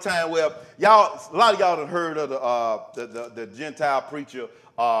thing one time where a lot of y'all have heard of the Gentile preacher,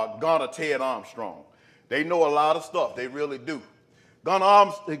 Gunnar Ted Armstrong. They know a lot of stuff. They really do.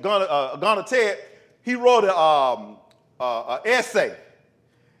 Gunnar Ted, he wrote an essay,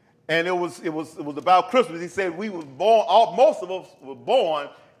 and it was about Christmas. He said we was born, most of us were born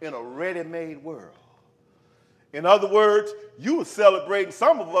in a ready-made world. In other words, you were celebrating,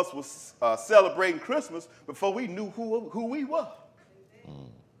 some of us was celebrating Christmas before we knew who we were.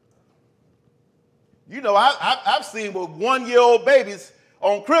 You know, I've seen where 1-year-old babies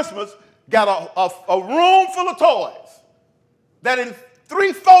on Christmas got a room full of toys that in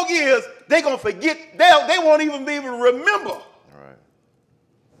 3-4 years they're going to forget, they won't even be able to remember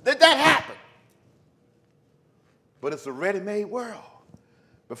that happened. But it's a ready-made world.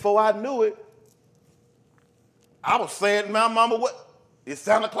 Before I knew it, I was saying to my mama, what? Is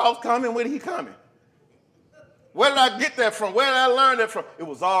Santa Claus coming? When he coming? Where did I get that from? Where did I learn that from? It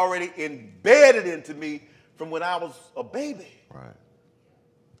was already embedded into me from when I was a baby. Right.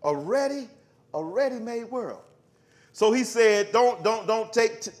 A ready-made world. So he said, don't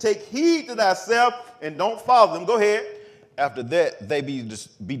take heed to thyself and don't follow them. Go ahead. After that, they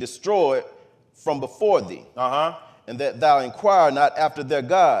be destroyed from before thee. And that thou inquire not after their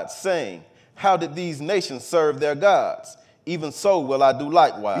gods, saying, how did these nations serve their gods? Even so will I do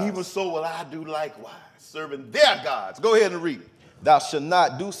likewise. Even so will I do likewise, serving their gods. Go ahead and read it. Thou shalt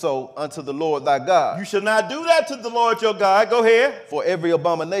not do so unto the Lord thy God. You shall not do that to the Lord your God. Go ahead. For every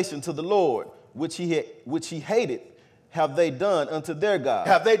abomination to the Lord, which he hated, have they done unto their gods.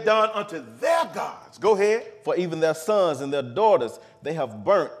 Have they done unto their gods. Go ahead. For even their sons and their daughters they have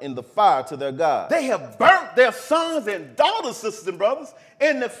burnt in the fire to their gods. They have burnt their sons and daughters, sisters and brothers,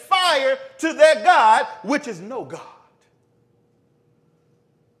 in the fire to their God, which is no God.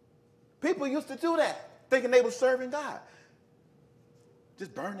 People used to do that, thinking they were serving God.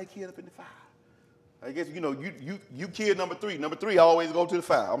 Just burn their kid up in the fire. I guess, you know, you kid number three. Number three always go to the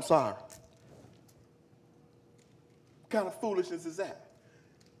fire. I'm sorry. What kind of foolishness is that?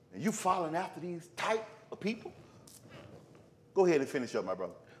 And you following after these type of people? Go ahead and finish up, my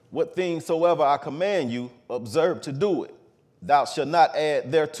brother. What things soever I command you, observe to do it. Thou shalt not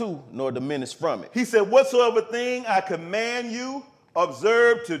add thereto, nor diminish from it. He said, whatsoever thing I command you,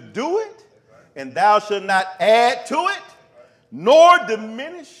 observe to do it, and thou shalt not add to it, nor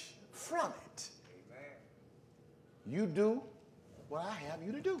diminish from it. You do what I have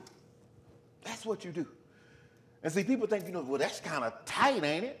you to do. That's what you do. And see, people think, you know, well, that's kind of tight,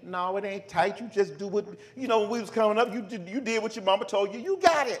 ain't it? No, it ain't tight. You just do what, you know, when we was coming up, you did what your mama told you. You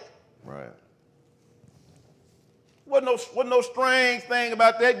got it. Right. Wasn't no strange thing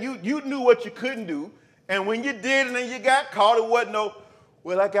about that. You knew what you couldn't do. And when you did and then you got caught, it wasn't no,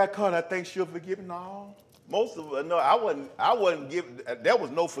 well, I got caught. I think she'll forgive me. No. Most of us, no, I wasn't giving, there was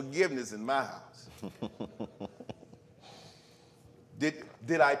no forgiveness in my house.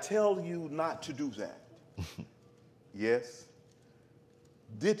 Did I tell you not to do that? Yes.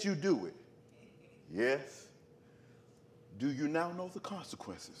 Did you do it? Yes. Do you now know the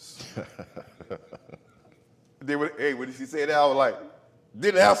consequences? Hey, when she said that, I was like,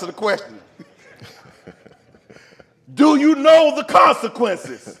 didn't answer the question. Do you know the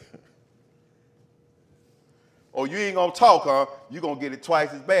consequences? Oh, you ain't gonna talk, huh? You're gonna get it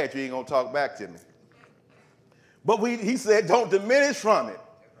twice as bad. You ain't gonna talk back to me. But he said, don't diminish from it.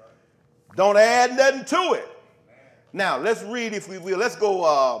 Don't add nothing to it. Now, let's read, if we will. Let's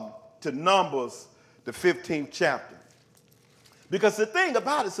go to Numbers, the 15th chapter. Because the thing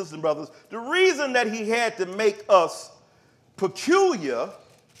about it, sisters and brothers, the reason that he had to make us peculiar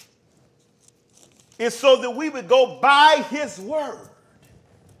is so that we would go by his word.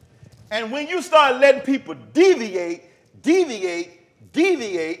 And when you start letting people deviate, then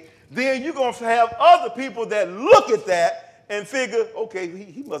you're going to have other people that look at that and figure, okay,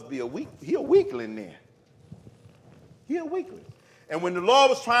 he must be a weakling then. He a weakling. And when the Lord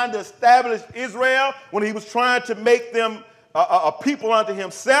was trying to establish Israel, when he was trying to make them a people unto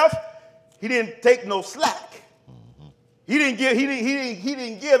himself, he didn't take no slack. He didn't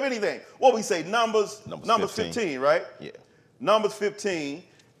give anything. What we say, Numbers 15, right? Yeah. Numbers 15,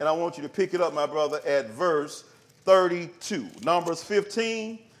 and I want you to pick it up, my brother, at verse 32. Numbers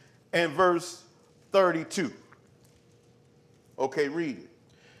 15 and verse 32. Okay, read it.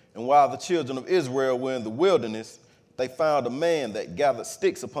 And while the children of Israel were in the wilderness, they found a man that gathered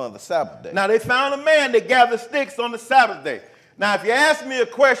sticks upon the Sabbath day. Now, they found a man that gathered sticks on the Sabbath day. Now, if you ask me a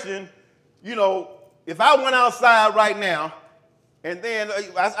question, you know, if I went outside right now and then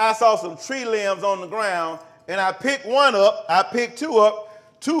I saw some tree limbs on the ground and I picked one up, I picked two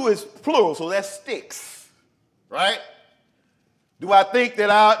up, two is plural, so that's sticks, right? Do I think that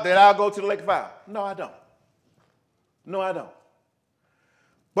I'll go to the lake of fire? No, I don't. No, I don't.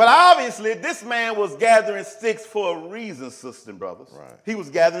 But obviously, this man was gathering sticks for a reason, sisters and brothers. Right. He was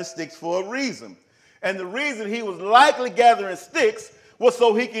gathering sticks for a reason. And the reason he was likely gathering sticks was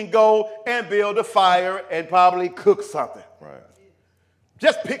so he can go and build a fire and probably cook something. Right.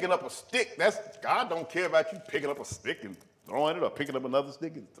 Just picking up a stick, God don't care about you picking up a stick and throwing it, or picking up another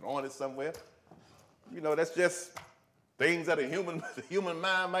stick and throwing it somewhere. You know, that's just things that the human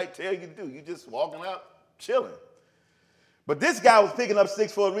mind might tell you to do. You're just walking out, chilling. But this guy was picking up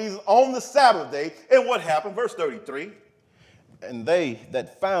sticks for a reason on the Sabbath day. And what happened? Verse 33. And they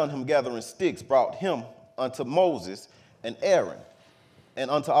that found him gathering sticks brought him unto Moses and Aaron and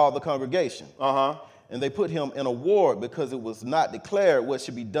unto all the congregation. And they put him in a ward because it was not declared what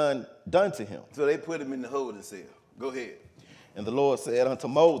should be done to him. So they put him in the holding cell. Go ahead. And the Lord said unto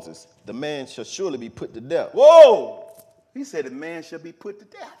Moses, the man shall surely be put to death. Whoa! He said the man shall be put to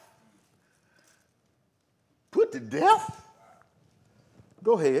death. Put to death?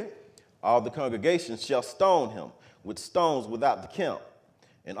 Go ahead. All the congregation shall stone him with stones without the camp.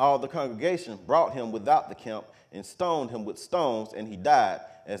 And all the congregation brought him without the camp and stoned him with stones, and he died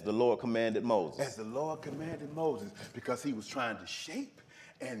as the Lord commanded Moses. As the Lord commanded Moses, because he was trying to shape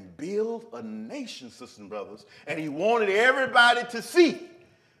and build a nation, sisters and brothers, and he wanted everybody to see,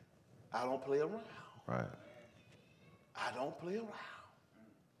 I don't play around. Right. I don't play around.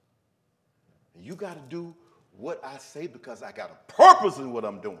 You got to do what I say because I got a purpose in what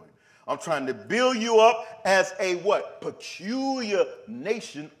I'm doing. I'm trying to build you up as a what? Peculiar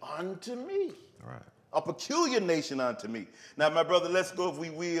nation unto me. Right. A peculiar nation unto me. Now, my brother, let's go, if we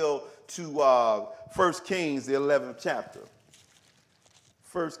will, to 1 Kings, the 11th chapter.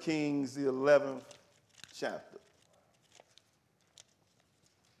 1 Kings, the 11th chapter.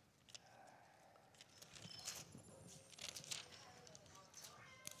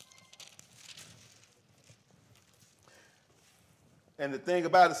 And the thing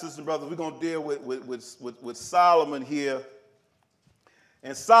about it, sisters and brothers, we're going to deal with Solomon here.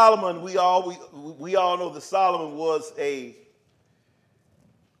 And Solomon, we all know that Solomon was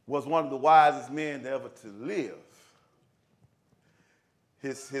one of the wisest men ever to live.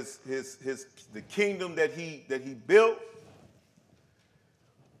 The kingdom that he built,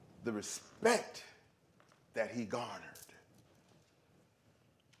 the respect that he garnered,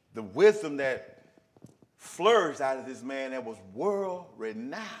 the wisdom that flourished out of this man that was world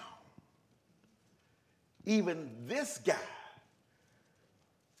renowned. Even this guy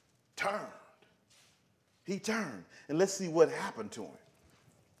turned. He turned. And let's see what happened to him.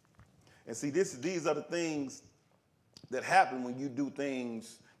 And see, these are the things that happen when you do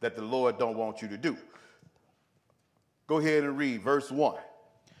things that the Lord don't want you to do. Go ahead and read verse 1.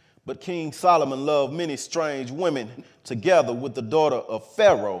 But King Solomon loved many strange women, together with the daughter of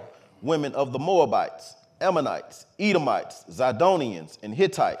Pharaoh, women of the Moabites, Ammonites, Edomites, Zidonians, and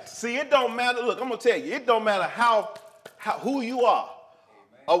Hittites. See, it don't matter. Look, I'm going to tell you, it don't matter who you are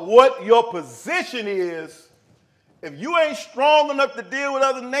or what your position is. If you ain't strong enough to deal with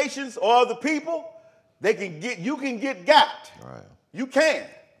other nations or other people, you can get got. Right. You can.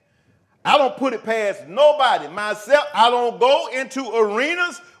 I don't put it past nobody. Myself, I don't go into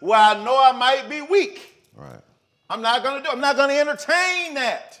arenas where I know I might be weak. Right. I'm not going to entertain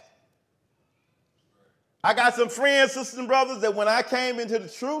that. I got some friends, sisters and brothers, that when I came into the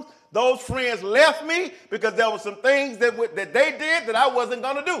truth, those friends left me because there were some things that they did that I wasn't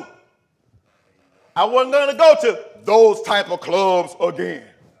going to do. I wasn't going to go to those type of clubs again.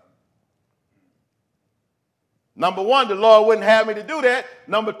 Number one, the Lord wouldn't have me to do that.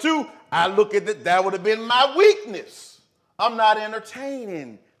 Number two, I look at that would have been my weakness. I'm not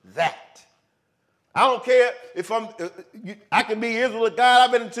entertaining that. I don't care if I can be Israel of God.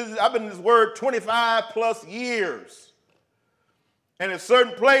 I've been in this word 25 plus years. And in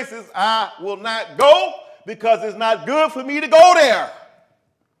certain places I will not go because it's not good for me to go there.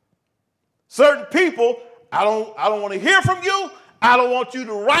 Certain people, I don't want to hear from you. I don't want you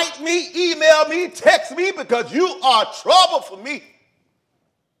to write me, email me, text me because you are trouble for me.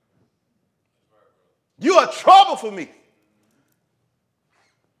 You are trouble for me.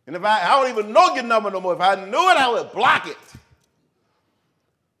 And if I don't even know your number no more. If I knew it, I would block it.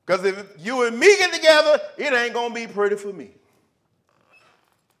 Because if you and me get together, it ain't going to be pretty for me.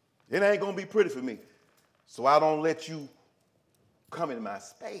 It ain't going to be pretty for me. So I don't let you come into my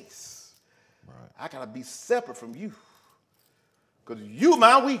space. Right. I got to be separate from you. Because you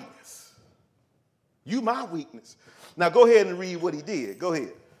my weakness. You my weakness. Now go ahead and read what he did. Go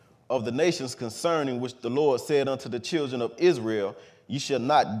ahead. Of the nations concerning which the Lord said unto the children of Israel, ye shall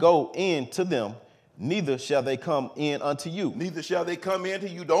not go in to them, neither shall they come in unto you. Neither shall they come into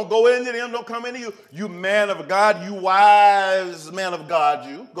you. Don't go into them, don't come into you. You man of God, you wise man of God,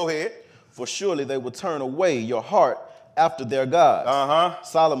 you. Go ahead. For surely they will turn away your heart after their gods.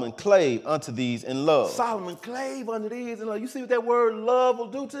 Solomon clave unto these in love. Solomon clave unto these in love. You see what that word love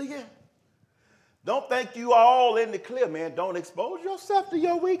will do to you? Don't think you are all in the clear, man. Don't expose yourself to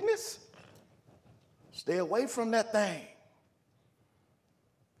your weakness. Stay away from that thing.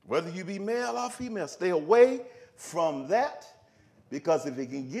 Whether you be male or female, stay away from that, because if it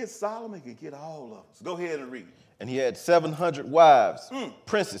can get Solomon, it can get all of us. Go ahead and read. And he had 700 wives,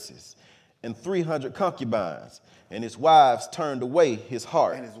 princesses, and 300 concubines. And his wives turned away his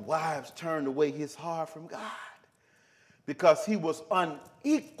heart. And his wives turned away his heart from God because he was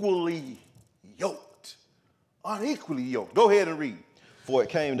unequally yoked. Unequally yoked. Go ahead and read. For it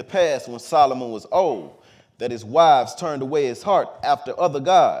came to pass when Solomon was old that his wives turned away his heart after other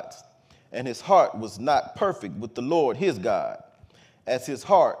gods, and his heart was not perfect with the Lord his God, as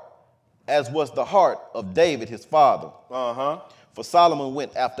was the heart of David his father. For Solomon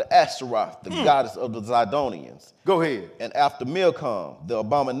went after Ashtaroth, the goddess of the Zidonians. Go ahead. And after Milcom, the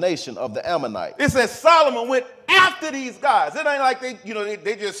abomination of the Ammonites. It says Solomon went after these guys. It ain't like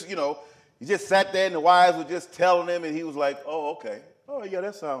they just, he just sat there and the wives were just telling him and he was like, oh, okay. Oh, yeah,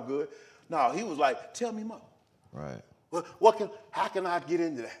 that sounds good. No, he was like, tell me more. Right. How can I get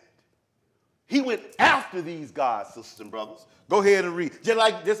into that? He went after these guys, sisters and brothers. Go ahead and read. Just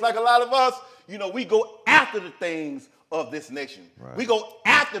like a lot of us, we go after the things of this nation. Right. We go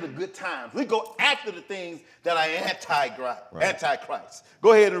after the good times. We go after the things that are anti-Christ.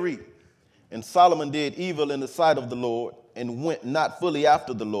 Go ahead and read. And Solomon did evil in the sight of the Lord and went not fully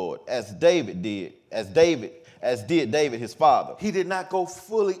after the Lord, as did David his father. He did not go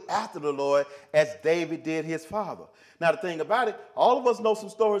fully after the Lord as David did his father. Now the thing about it, all of us know some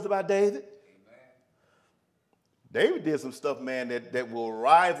stories about David. David did some stuff, man, that will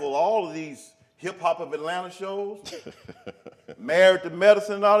rival all of these hip-hop of Atlanta shows. Married to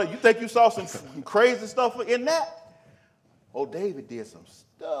Medicine and all that. You think you saw some crazy stuff in that? Oh, David did some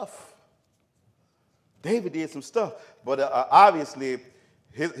stuff. David did some stuff. But obviously,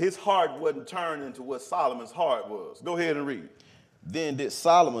 his heart wasn't turned into what Solomon's heart was. Go ahead and read. Then did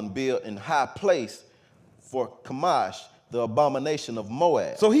Solomon build in high place for Chemosh, the abomination of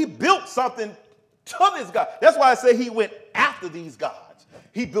Moab. So he built something to this God. That's why I say he went after these gods.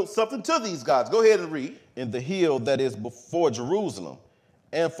 He built something to these gods. Go ahead and read. In the hill that is before Jerusalem,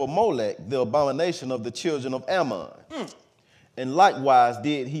 and for Molech, the abomination of the children of Ammon. And likewise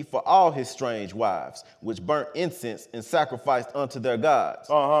did he for all his strange wives, which burnt incense and sacrificed unto their gods.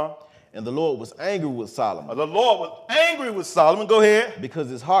 And the Lord was angry with Solomon. The Lord was angry with Solomon. Go ahead. Because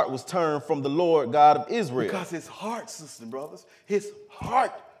his heart was turned from the Lord God of Israel. Because his heart, sisters and brothers, his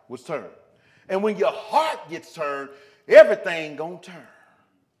heart was turned. And when your heart gets turned, everything gonna turn.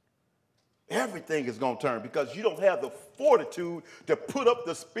 Everything is gonna turn because you don't have the fortitude to put up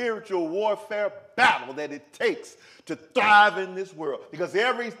the spiritual warfare battle that it takes to thrive in this world. Because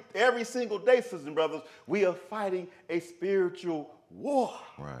every single day, sisters and brothers, we are fighting a spiritual war.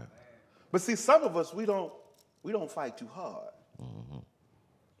 Right. But see, some of us, we don't fight too hard.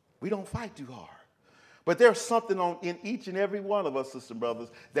 We don't fight too hard. But there's something in each and every one of us, sisters and brothers,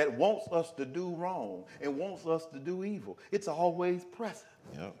 that wants us to do wrong and wants us to do evil. It's always present.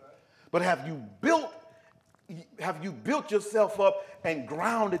 Yep. But have you built yourself up and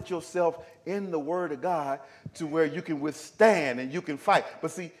grounded yourself in the Word of God to where you can withstand and you can fight?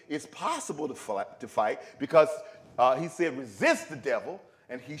 But see, it's possible to fight because he said, resist the devil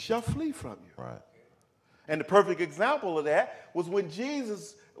and he shall flee from you. Right. And the perfect example of that was when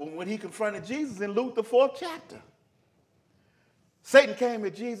he confronted Jesus in Luke, the 4th chapter. Satan came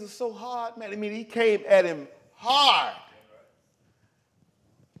at Jesus so hard, man. I mean, he came at him hard.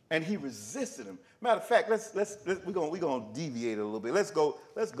 And he resisted him. Matter of fact, we're gonna deviate a little bit. Let's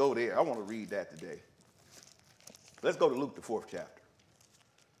go there. I want to read that today. Let's go to Luke, the 4th chapter.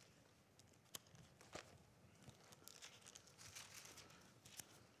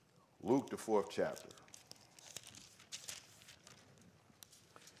 Luke, the 4th chapter.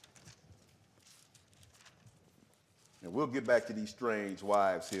 And we'll get back to these strange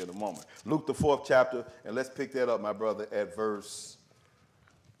wives here in a moment. Luke, the 4th chapter, and let's pick that up, my brother, at verse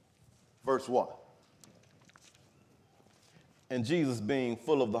 1. And Jesus, being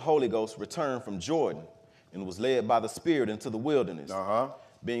full of the Holy Ghost, returned from Jordan and was led by the Spirit into the wilderness,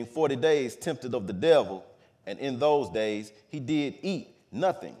 being 40 days tempted of the devil. And in those days he did eat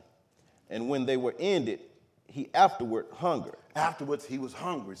nothing. And when they were ended, he afterward hungered. Afterwards, he was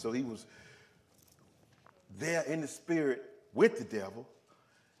hungry. So he was there in the Spirit with the devil,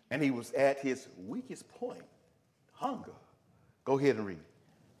 and he was at his weakest point, hunger. Go ahead and read.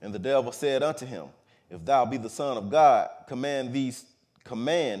 And the devil said unto him, if thou be the Son of God, command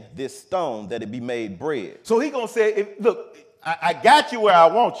this stone that it be made bread. So he gonna say, look, I got you where I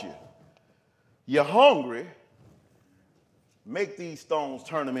want you. You're hungry. Make these stones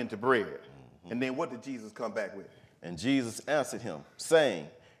turn them into bread. Mm-hmm. And then what did Jesus come back with? And Jesus answered him, saying,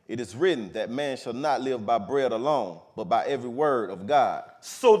 it is written that man shall not live by bread alone, but by every word of God.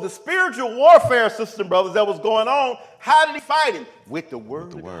 So the spiritual warfare, sisters and brothers, that was going on, how did he fight him? With the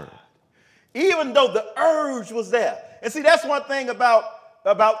word of God. Even though the urge was there. And see, that's one thing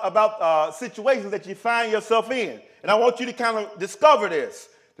about situations that you find yourself in. And I want you to kind of discover this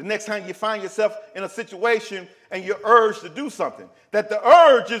the next time you find yourself in a situation and you're urged to do something. That the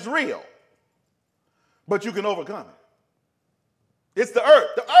urge is real, but you can overcome it. It's the urge.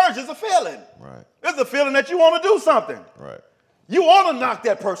 The urge is a feeling. Right. It's a feeling that you want to do something. Right. You want to knock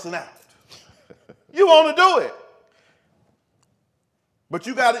that person out. You want to do it. But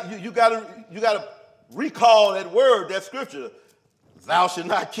you gotta recall that word, that scripture, thou shalt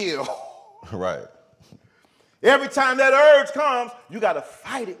not kill. Right. Every time that urge comes, you got to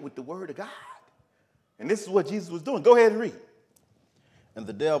fight it with the word of God. And this is what Jesus was doing. Go ahead and read. And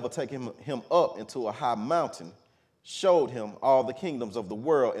the devil, taking him up into a high mountain, showed him all the kingdoms of the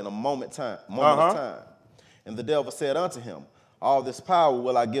world in a moment of time. And the devil said unto him, all this power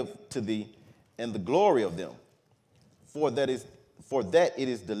will I give to thee, and the glory of them, for that it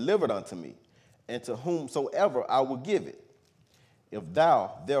is delivered unto me, and to whomsoever I will give it. If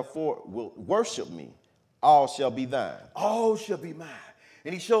thou therefore wilt worship me, all shall be thine. All shall be mine.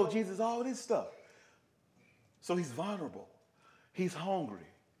 And he showed Jesus all this stuff. So he's vulnerable. He's hungry.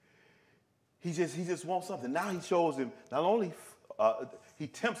 He just wants something. Now he shows him, not only, he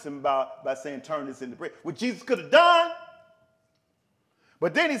tempts him by saying, turn this into bread, which Jesus could have done.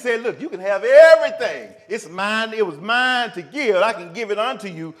 But then he said, look, you can have everything. It's mine. It was mine to give. I can give it unto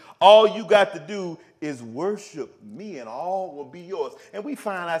you. All you got to do is worship me and all will be yours. And we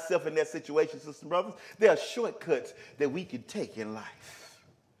find ourselves in that situation, sisters and brothers. There are shortcuts that we can take in life.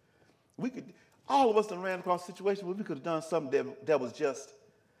 All of us done ran across situations where we could have done something that was just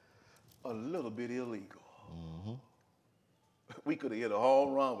a little bit illegal. Mm-hmm. We could have hit a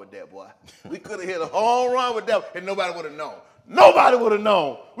home run with that, boy. We could have hit a home run with that, and nobody would have known. Nobody would have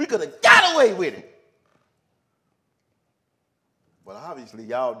known. We could have got away with it. But obviously,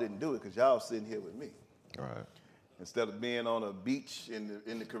 y'all didn't do it because y'all sitting here with me. All right. Instead of being on a beach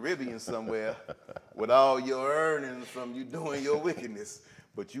in the Caribbean somewhere with all your earnings from you doing your wickedness.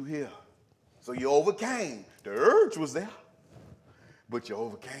 But you here. So you overcame. The urge was there, but you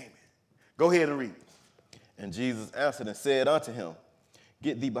overcame it. Go ahead and read. And Jesus answered and said unto him,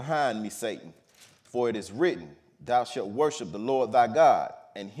 get thee behind me, Satan, for it is written, thou shalt worship the Lord thy God,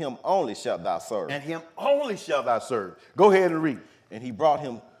 and him only shalt thou serve. And him only shalt thou serve. Go ahead and read. And he brought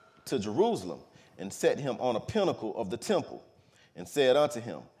him to Jerusalem and set him on a pinnacle of the temple and said unto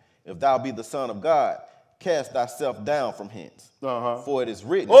him, if thou be the Son of God, cast thyself down from hence. For it is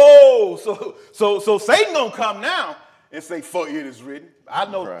written. Oh, so Satan gonna come now and say, for it is written. I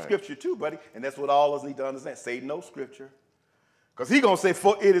know scripture too, buddy. And that's what all of us need to understand. Satan knows scripture. Because he gonna say,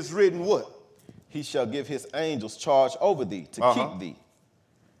 for it is written what? He shall give his angels charge over thee to keep thee.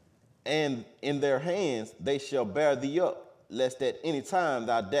 And in their hands they shall bear thee up, lest at any time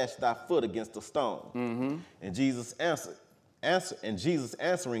thou dash thy foot against a stone. And Jesus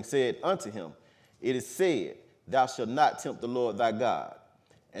answering said unto him, it is said, thou shalt not tempt the Lord thy God.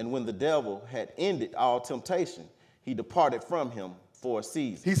 And when the devil had ended all temptation, he departed from him for a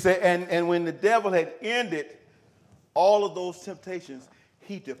season. He said, and when the devil had ended all of those temptations,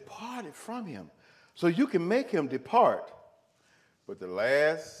 he departed from him. So you can make him depart, but the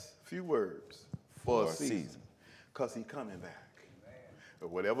last few words, for a season, because he's coming back. But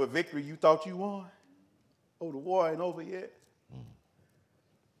whatever victory you thought you won, the war ain't over yet.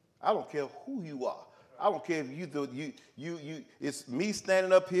 I don't care who you are. I don't care if it's me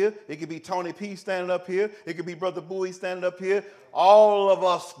standing up here. It could be Tony P standing up here. It could be Brother Bowie standing up here. All of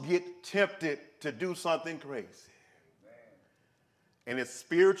us get tempted to do something crazy. And it's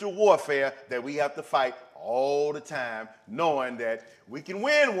spiritual warfare that we have to fight all the time, knowing that we can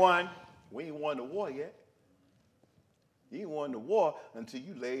win one. We ain't won the war yet. You ain't won the war until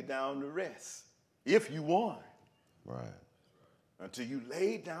you lay down the rest. If you won. Right. Until you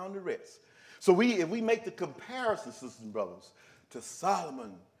lay down the rest. So if we make the comparison, sisters and brothers, to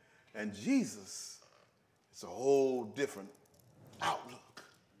Solomon and Jesus, it's a whole different outlook.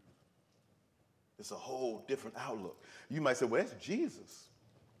 It's a whole different outlook. You might say, well, that's Jesus.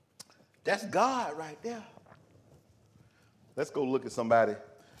 That's God right there. Let's go look at somebody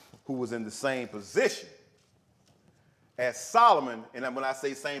who was in the same position as Solomon. And when I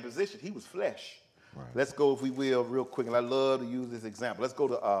say same position, he was flesh. Right. Let's go, if we will, real quick. And I love to use this example. Let's go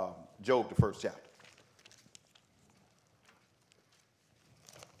to Job, the first chapter.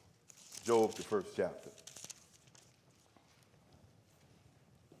 Job, the first chapter.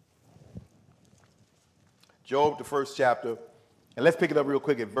 Job, the first chapter. And let's pick it up real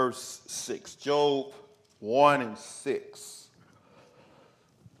quick at verse 6. Job 1 and 6.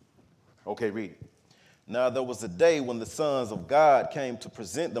 Okay, read it. Now there was a day when the sons of God came to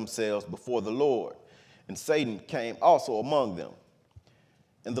present themselves before the Lord, and Satan came also among them.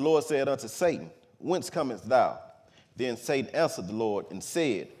 And the Lord said unto Satan, whence comest thou? Then Satan answered the Lord and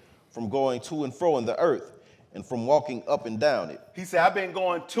said, from going to and fro in the earth, and from walking up and down it. He said, I've been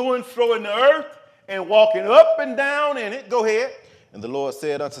going to and fro in the earth, and walking up and down in it. Go ahead. And the Lord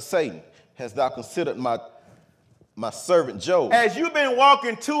said unto Satan, hast thou considered my servant Job? As you've been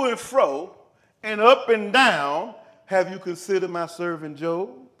walking to and fro, and up and down, have you considered my servant Job?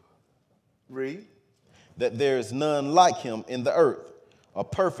 Read. That there is none like him in the earth, a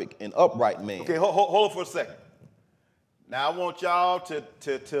perfect and upright man. Okay, hold on for a second. Now I want y'all to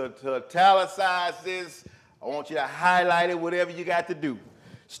italicize this. I want you to highlight it, whatever you got to do.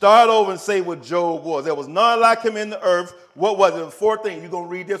 Start over and say what Job was. There was none like him in the earth. What was it? The fourth thing. You're going to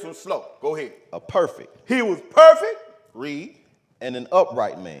read this one slow. Go ahead. A perfect. He was perfect. Read. And an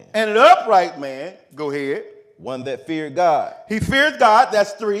upright man. And an upright man. Go ahead. One that feared God. He feared God.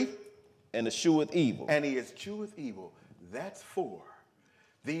 That's 3. And escheweth evil. And he escheweth evil. That's 4.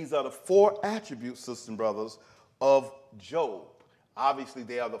 These are the 4 attributes, sisters and brothers, of Job. Obviously,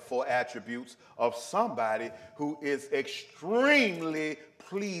 they are the 4 attributes of somebody who is extremely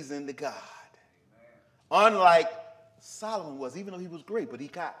pleasing to God. Amen. Unlike Solomon was, even though he was great, but he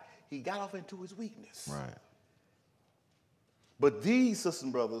got off into his weakness. Right. But these, sisters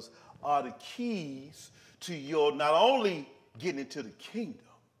and brothers, are the keys to your not only getting into the kingdom,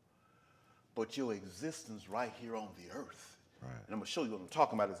 but your existence right here on the earth. Right. And I'm going to show you what I'm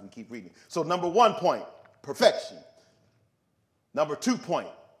talking about as we keep reading. So number 1 point, perfection. Number 2 point,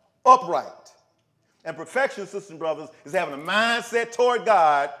 upright. And perfection, sisters and brothers, is having a mindset toward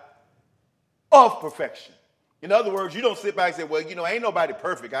God of perfection. In other words, you don't sit back and say, well, ain't nobody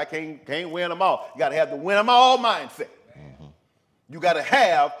perfect. I can't win them all. You got to have the win them all mindset. You got to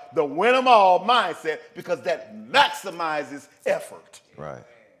have the win them all mindset because that maximizes effort. Right.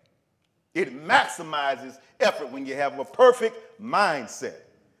 It maximizes effort when you have a perfect mindset.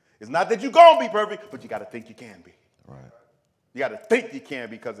 It's not that you're going to be perfect, but you got to think you can be. Right. You got to think you can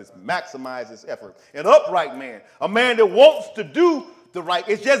because it maximizes effort. An upright man, a man that wants to do the right.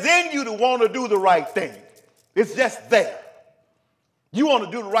 It's just in you to want to do the right thing. It's just there. You want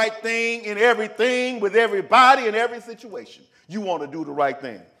to do the right thing in everything, with everybody, in every situation. You want to do the right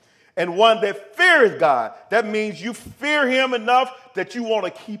thing. And one that fears God, that means you fear him enough that you want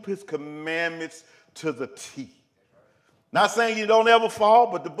to keep his commandments to the T. Not saying you don't ever fall,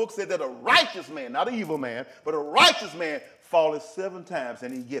 but the book said that a righteous man, not an evil man, but a righteous man falleth 7 times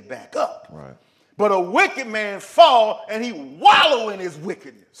and he get back up. Right. But a wicked man fall and he wallow in his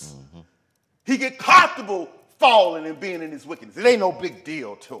wickedness. Mm-hmm. He get comfortable falling and being in his wickedness. It ain't no big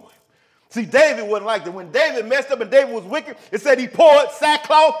deal to him. See, David wasn't like that. When David messed up and David was wicked, it said he poured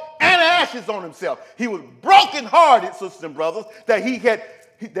sackcloth and ashes on himself. He was brokenhearted, sisters and brothers, that he had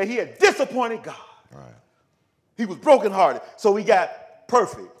disappointed God. Right. He was brokenhearted. So he got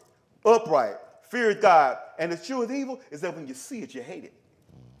perfect, upright, feared God. And the truth of evil is that when you see it, you hate it.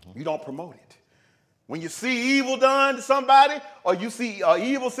 Mm-hmm. You don't promote it. When you see evil done to somebody or you see an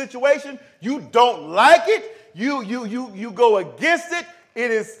evil situation, you don't like it. You go against it.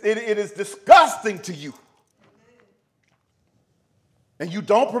 It is disgusting to you. And you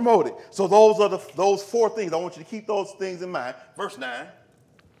don't promote it. So those are those 4 things. I want you to keep those things in mind. Verse 9.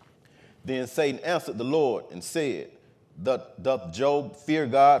 Then Satan answered the Lord and said, Doth Job fear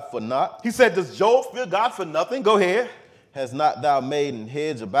God for naught? He said, does Job fear God for nothing? Go ahead. Has not thou made an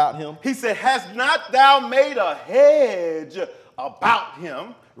hedge about him? He said, has not thou made a hedge about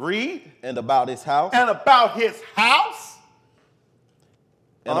him? Read. And about his house? And about his house?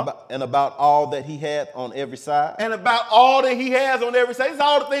 And about all that he had on every side? And about all that he has on every side. These are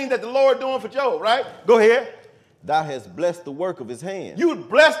all the things that the Lord doing for Job, right? Go ahead. Thou hast blessed the work of his hands. You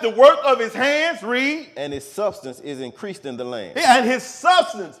blessed the work of his hands, read. And his substance is increased in the land. Yeah, and his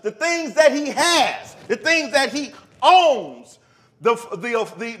substance, the things that he has, the things that he owns, the things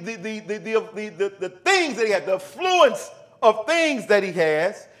that he has, the affluence of things that he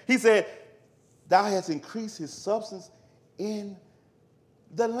has. He said, thou hast increased his substance in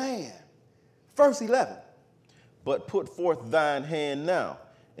the land. Verse 11. But put forth thine hand now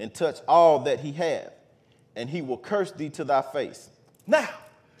and touch all that he hath, and he will curse thee to thy face. Now,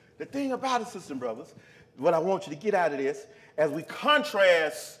 the thing about it, sisters and brothers, what I want you to get out of this, as we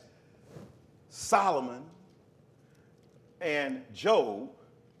contrast Solomon and Job,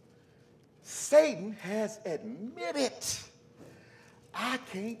 Satan has admitted, I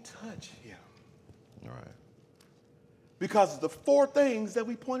can't touch him. All right. Because of the 4 things that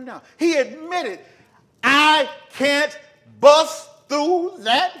we pointed out. He admitted, I can't bust through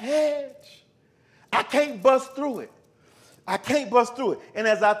that hedge. I can't bust through it. I can't bust through it. And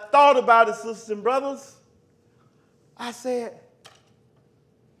as I thought about it, sisters and brothers, I said,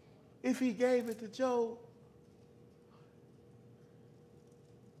 if he gave it to Job,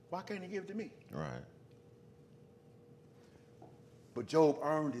 why can't he give it to me? Right. But Job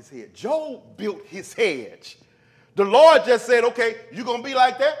earned his hedge. Job built his hedge. The Lord just said, okay, you're going to be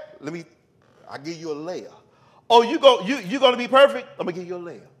like that? I'll give you a layer. Oh, you're going to be perfect? Let me give you a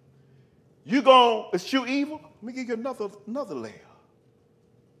layer. You're going to eschew evil? Let me give you another layer.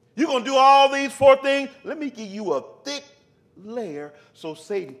 You're going to do all these 4 things? Let me give you a thick layer so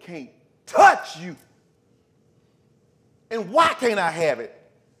Satan can't touch you. And why can't I have it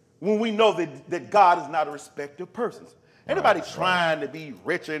when we know that God is not a respecter of persons? Anybody trying to be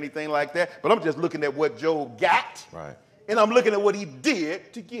rich or anything like that, but I'm just looking at what Job got, right, and I'm looking at what he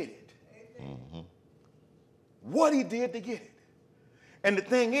did to get it. Mm-hmm. What he did to get it. And the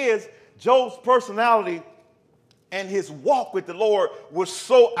thing is, Job's personality and his walk with the Lord was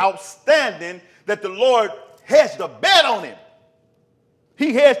so outstanding that the Lord hedged a bet on him.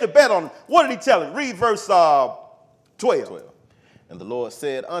 He hedged a bet on him. What did he tell him? Read verse 12. And the Lord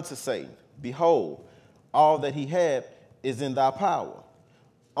said unto Satan, Behold, all that he had is in thy power.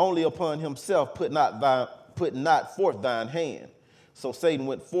 Only upon himself put not forth thine hand. So Satan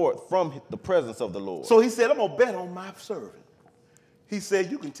went forth from the presence of the Lord. So he said, I'm going to bet on my servant. He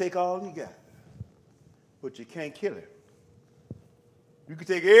said, you can take all he got, but you can't kill him. You can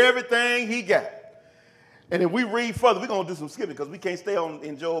take everything he got. And if we read further, we're going to do some skipping because we can't stay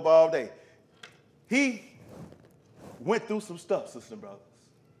in Job all day. He went through some stuff, sisters and brothers.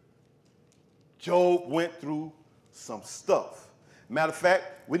 Job went through some stuff. Matter of fact,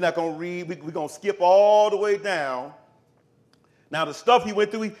 we're not going to read. We're going to skip all the way down. Now, the stuff he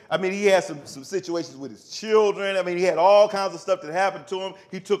went through, he had some situations with his children. He had all kinds of stuff that happened to him.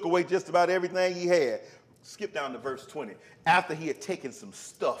 He took away just about everything he had. Skip down to verse 20. After he had taken some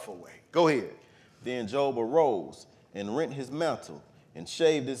stuff away. Go ahead. Then Job arose and rent his mantle and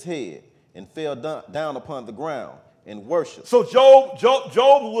shaved his head and fell down upon the ground in worship. So Job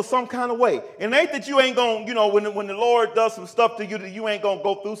was some kind of way. And it ain't that you ain't going, you know, when the Lord does some stuff to you, that you ain't going to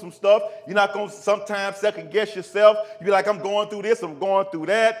go through some stuff. You're not going to sometimes second guess yourself. You be like, I'm going through this, I'm going through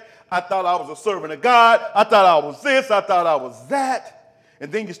that. I thought I was a servant of God. I thought I was this, I thought I was that.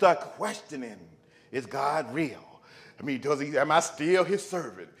 And then you start questioning, is God real? I mean, am I still his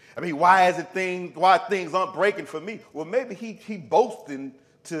servant? I mean, why things aren't breaking for me? Well, maybe he boasting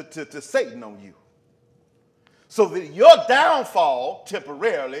to Satan on you. So that your downfall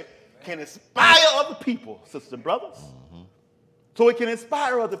temporarily can inspire other people, sisters and brothers. Mm-hmm. So it can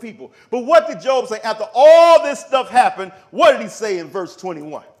inspire other people. But what did Job say? After all this stuff happened, what did he say in verse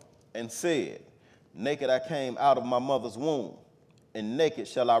 21? And said, naked I came out of my mother's womb, and naked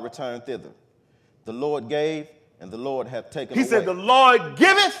shall I return thither. The Lord gave, and the Lord hath taken away. He said, the Lord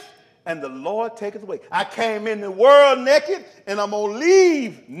giveth, and the Lord taketh away. I came in the world naked, and I'm going to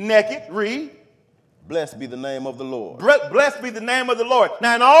leave naked. Read. Blessed be the name of the Lord. Blessed be the name of the Lord.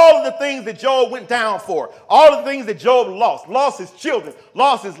 Now, in all of the things that Job went down for, all the things that Job lost his children,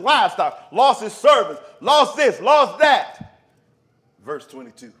 lost his livestock, lost his servants, lost this, lost that. Verse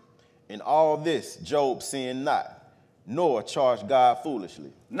 22. In all this, Job sinned not, nor charged God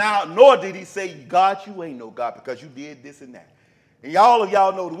foolishly. Now, nor did he say, God, you ain't no God because you did this and that. And all of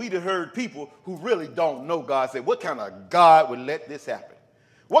y'all know that we done heard people who really don't know God say, what kind of God would let this happen?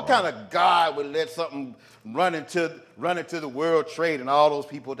 What kind of God would let something run into the World Trade and all those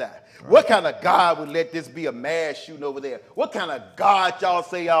people die? Right. What kind of God would let this be a mass shooting over there? What kind of God y'all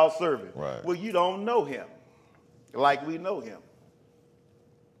say y'all serving? Right. Well, you don't know him like we know him.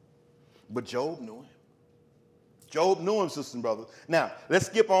 But Job knew him. Job knew him, sisters and brothers. Now, let's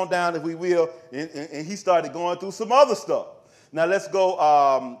skip on down, if we will, and he started going through some other stuff. Now, let's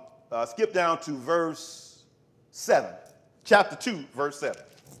go skip down to verse 7, chapter 2, verse 7.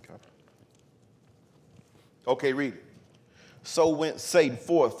 Okay, read it. So went Satan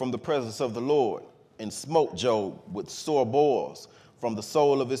forth from the presence of the Lord, and smote Job with sore boils from the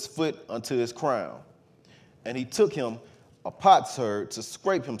sole of his foot unto his crown. And he took him a potsherd to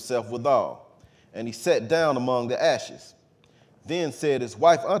scrape himself withal, and he sat down among the ashes. Then said his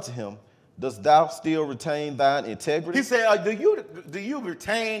wife unto him, dost thou still retain thine integrity? He said, do you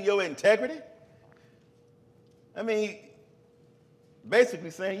retain your integrity? I mean,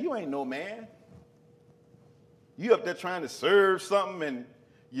 basically saying you ain't no man. You up there trying to serve something, and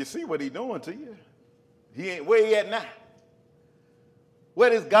you see what he doing to you. He ain't where he at now.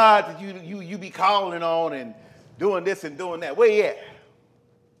 Where is God that you be calling on and doing this and doing that? Where he at?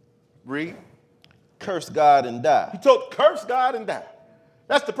 Read. Curse God and die. He told curse God and die.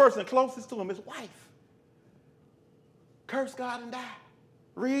 That's the person closest to him, his wife. Curse God and die.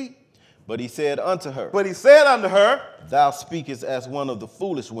 Read. But he said unto her. But he said unto her. Thou speakest as one of the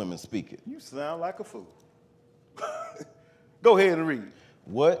foolish women speaketh. You sound like a fool. Go ahead and read.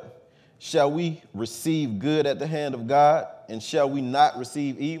 What? Shall we receive good at the hand of God, and shall we not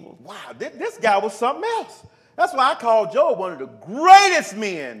receive evil? Wow, this guy was something else. That's why I call Job one of the greatest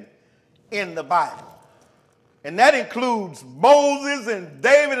men in the Bible. And that includes Moses and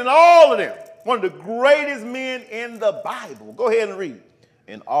David and all of them. One of the greatest men in the Bible. Go ahead and read.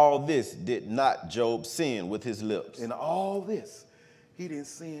 In all this did not Job sin with his lips. In all this, he didn't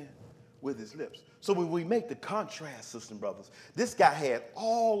sin with his lips. So when we make the contrast, sisters and brothers, this guy had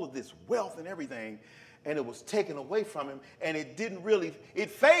all of this wealth and everything, and it was taken away from him, and it didn't really,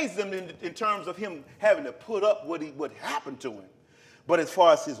 it fazed him in terms of him having to put up what happened to him. But as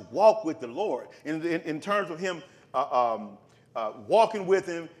far as his walk with the Lord, in terms of him walking with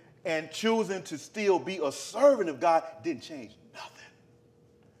him and choosing to still be a servant of God, didn't change nothing.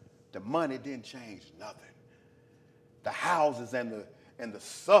 The money didn't change nothing. The houses and the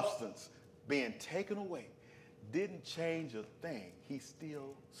substance being taken away didn't change a thing. He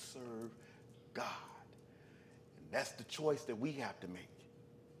still served God. And that's the choice that we have to make.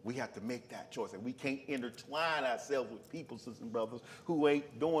 We have to make that choice. And we can't intertwine ourselves with people, sisters and brothers, who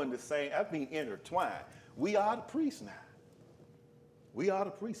ain't doing the same. I mean, intertwine. We are the priests now. We are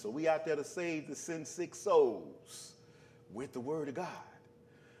the priests. So we out there to save the sin-sick souls with the word of God.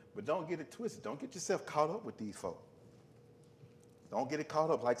 But don't get it twisted. Don't get yourself caught up with these folks. Don't get it caught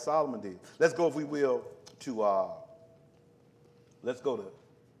up like Solomon did. Let's go, if we will, to let's go to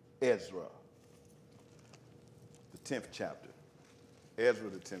Ezra, the 10th chapter. Ezra,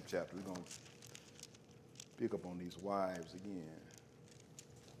 the 10th chapter. We're going to pick up on these wives again.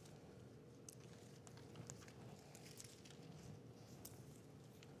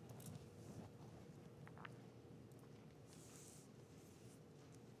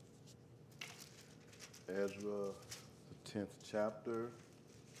 Ezra, the 10th chapter.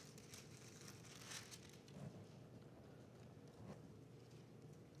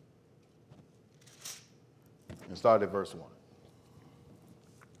 Start at verse 1.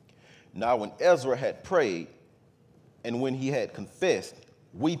 Now when Ezra had prayed, and when he had confessed,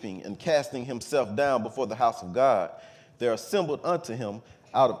 weeping and casting himself down before the house of God, there assembled unto him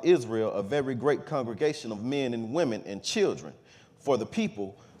out of Israel a very great congregation of men and women and children, for the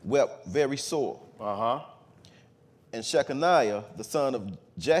people wept very sore. And Shechaniah, the son of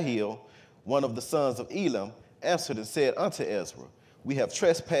Jehiel, one of the sons of Elam, answered and said unto Ezra, we have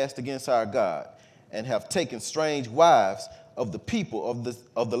trespassed against our God, and have taken strange wives of the people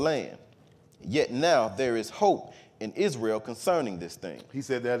of the land. Yet now there is hope in Israel concerning this thing. He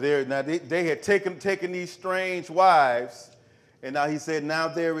said that they had taken these strange wives, and now he said, now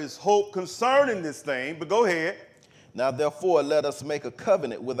there is hope concerning this thing. But go ahead. Now therefore let us make a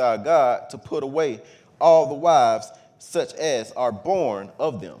covenant with our God to put away all the wives such as are born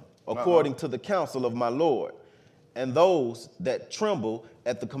of them, according to the counsel of my Lord, and those that tremble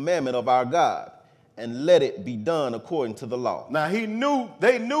at the commandment of our God, and let it be done according to the law. Now they knew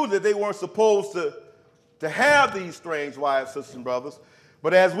that they weren't supposed to have these strange wives, sisters and brothers.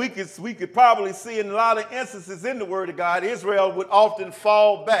 But as we could probably see in a lot of instances in the Word of God, Israel would often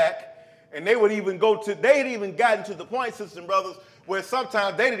fall back, and they had even gotten to the point, sisters and brothers, where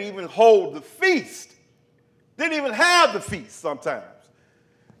sometimes they didn't even hold the feast. Didn't even have the feast sometimes.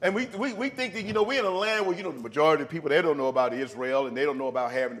 And we think that, we're in a land where, the majority of people, they don't know about Israel, and they don't know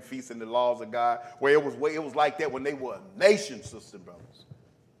about having the feast and the laws of God, where it was like that when they were a nation, sisters and brothers.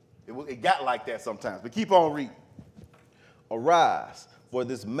 It got like that sometimes. But keep on reading. Arise, for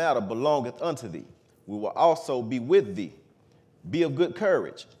this matter belongeth unto thee. We will also be with thee. Be of good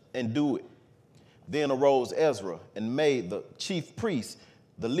courage, and do it. Then arose Ezra, and made the chief priests,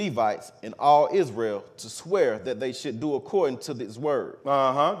 the Levites, and all Israel to swear that they should do according to this word.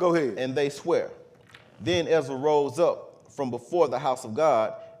 Go ahead. And they swear. Then Ezra rose up from before the house of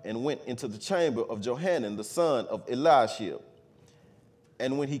God, and went into the chamber of Johanan, the son of Eliashib.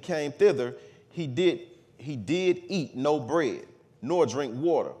 And when he came thither, he did eat no bread, nor drink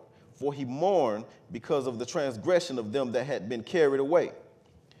water, for he mourned because of the transgression of them that had been carried away.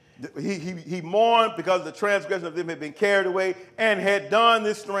 He mourned because the transgression of them had been carried away and had done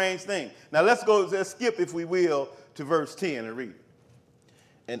this strange thing. Now let's skip, if we will, to verse 10 and read it.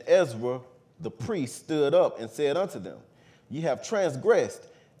 And Ezra the priest stood up and said unto them, ye have transgressed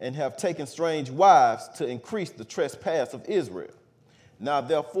and have taken strange wives to increase the trespass of Israel. Now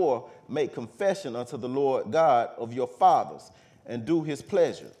therefore make confession unto the Lord God of your fathers, and do his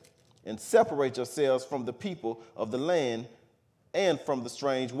pleasure, and separate yourselves from the people of the land and from the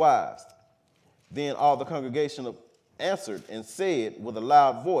strange wives. Then all the congregation answered and said with a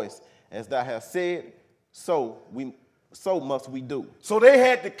loud voice, as thou hast said, so must we do. So they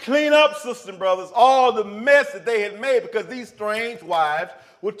had to clean up, sisters and brothers, all the mess that they had made, because these strange wives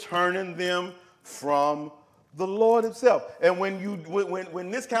were turning them from the Lord himself. And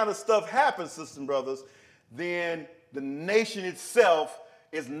when this kind of stuff happens, sisters and brothers, then the nation itself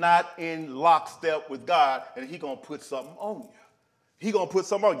is not in lockstep with God, and he's going to put something on you. He's going to put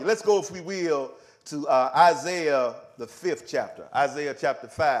something on you. Let's go, if we will, to Isaiah, the 5th chapter. Isaiah chapter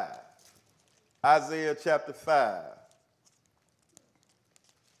 5. Isaiah chapter 5.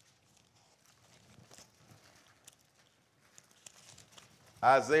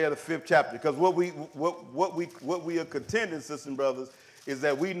 Isaiah the 5th chapter. Because what we are contending, sisters and brothers, is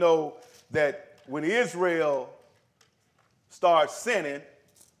that we know that when Israel starts sinning,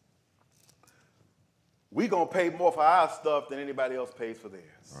 we're going to pay more for our stuff than anybody else pays for theirs.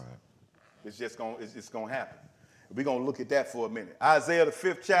 Right. It's just going to happen. We're going to look at that for a minute. Isaiah the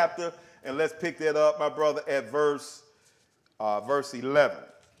 5th chapter, and let's pick that up, my brother, at verse 11.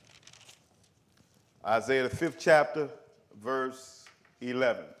 Isaiah the 5th chapter, verse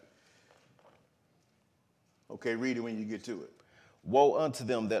 11. Okay, read it when you get to it. Woe unto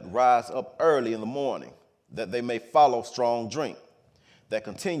them that rise up early in the morning, that they may follow strong drink, that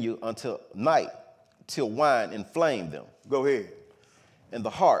continue until night, till wine inflame them. Go ahead. And the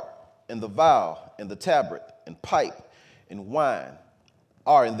harp, and the viol, and the tabret, and pipe, and wine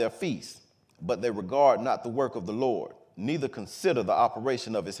are in their feast, but they regard not the work of the Lord, neither consider the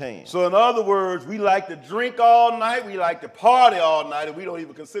operation of his hand. So in other words, we like to drink all night, we like to party all night, and we don't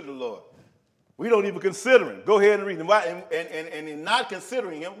even consider the Lord. We don't even consider him. Go ahead and read him. And in not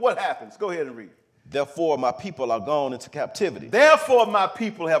considering him, what happens? Go ahead and read. Therefore, my people are gone into captivity. Therefore, my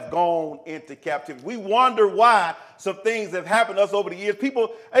people have gone into captivity. We wonder why some things have happened to us over the years.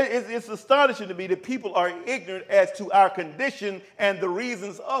 It's astonishing to me that people are ignorant as to our condition and the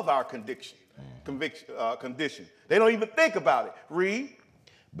reasons of our condition. They don't even think about it. Read.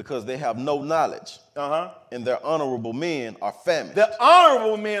 because they have no knowledge. And their honorable men are famished. The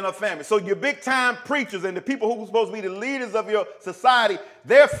honorable men are famished. So your big time preachers and the people who are supposed to be the leaders of your society,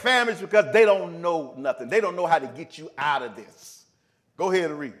 they're famished because they don't know nothing. They don't know how to get you out of this. Go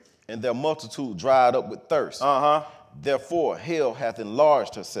ahead and read. And their multitude dried up with thirst. Therefore hell hath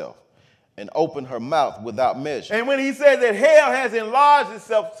enlarged herself and opened her mouth without measure. And when he says that hell has enlarged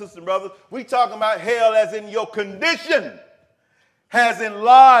itself, sisters and brothers, we talking about hell as in your condition has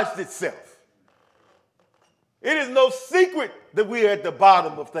enlarged itself. It is no secret that we are at the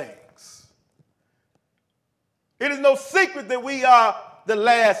bottom of things. It is no secret that we are the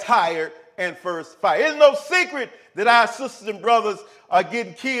last hired and first fired. It is no secret that our sisters and brothers are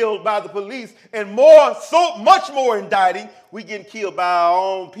getting killed by the police, and so much more indicting, we getting killed by our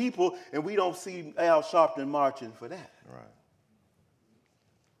own people, and we don't see Al Sharpton marching for that. Right.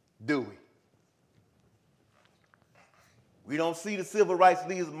 Do we? We don't see the civil rights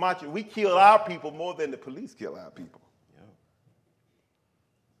leaders marching. We kill our people more than the police kill our people. Yep.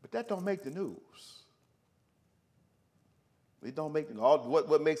 But that don't make the news. It don't make the news.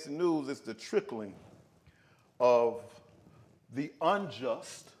 What makes the news is the trickling of the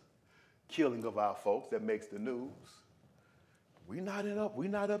unjust killing of our folks that makes the news. We're not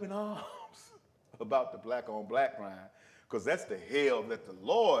up in arms about the black on black crime, because that's the hell that the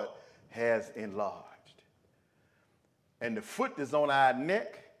Lord has enlarged. And the foot that's on our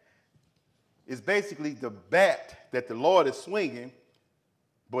neck is basically the bat that the Lord is swinging,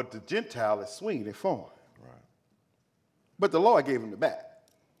 but the Gentile is swinging it for him. Right. But the Lord gave him the bat.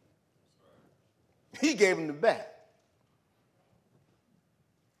 He gave him the bat.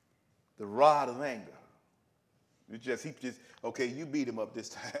 The rod of anger. Okay, you beat him up this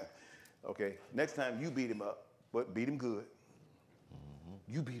time. Okay, next time you beat him up, but beat him good.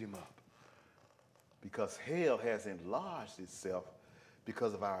 You beat him up. Because hell has enlarged itself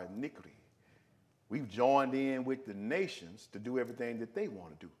because of our iniquity. We've joined in with the nations to do everything that they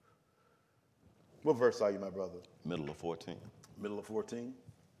want to do. What verse are you, my brother? Middle of 14. Middle of 14?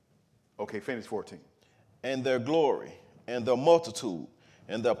 Okay, finish 14. And their glory, and their multitude,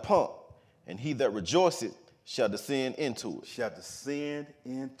 and their pomp, and he that rejoiceth shall descend into it. Shall descend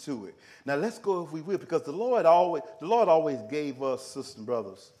into it. Now let's go, if we will, because the Lord always gave us, sisters and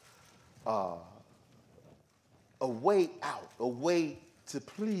brothers, a way out, a way to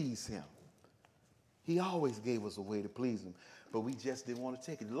please him. He always gave us a way to please him, but we just didn't want to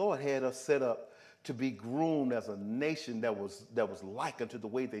take it. The Lord had us set up to be groomed as a nation that was like unto the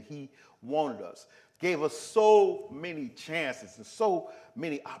way that he wanted us. Gave us so many chances and so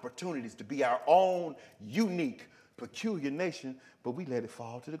many opportunities to be our own unique, peculiar nation, but we let it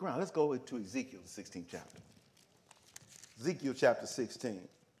fall to the ground. Let's go into Ezekiel, the 16th chapter. Ezekiel chapter 16.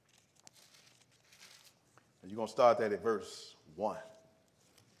 And you're going to start that at verse 1.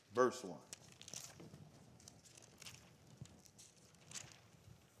 Verse 1.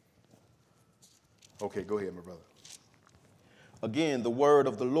 Okay, go ahead, my brother. Again, the word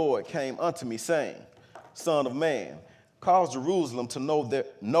of the Lord came unto me, saying, Son of man, cause Jerusalem to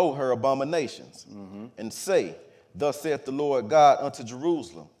know her abominations, and say, Thus saith the Lord God unto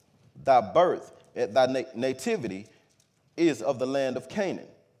Jerusalem, Thy birth at thy nativity is of the land of Canaan.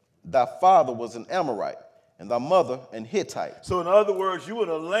 Thy father was an Amorite, and thy mother an Hittite. So in other words, you were in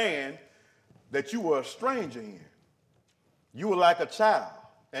a land that you were a stranger in. You were like a child.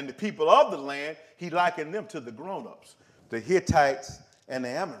 And the people of the land, he likened them to the grown-ups, the Hittites and the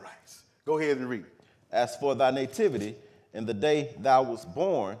Amorites. Go ahead and read. As for thy nativity, in the day thou wast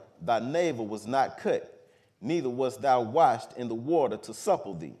born, thy navel was not cut, neither wast thou washed in the water to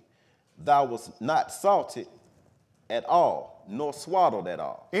supple thee. Thou wast not salted at all, nor swaddled at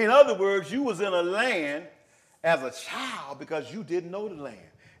all. In other words, you was in a land as a child because you didn't know the land.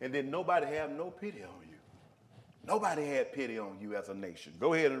 And then nobody had no pity on you. Nobody had pity on you as a nation.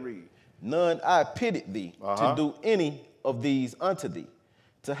 Go ahead and read. None I pitied thee to do any of these unto thee,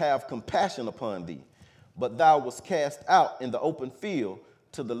 to have compassion upon thee. But thou wast cast out in the open field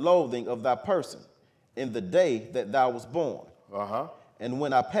to the loathing of thy person in the day that thou wast born. And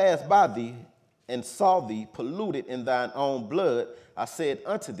when I passed by thee and saw thee polluted in thine own blood, I said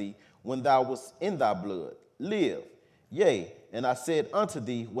unto thee, when thou wast in thy blood, live. Yea, and I said unto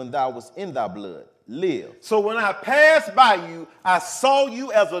thee, when thou wast in thy blood, live. So when I passed by you, I saw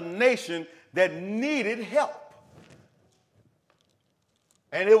you as a nation that needed help.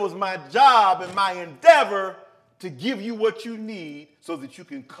 And it was my job and my endeavor to give you what you need so that you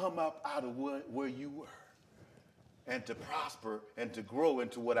can come up out of where you were and to prosper and to grow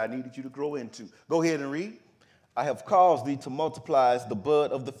into what I needed you to grow into. Go ahead and read. I have caused thee to multiply as the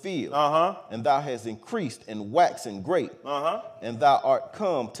bud of the field, and thou hast increased and waxen great, and thou art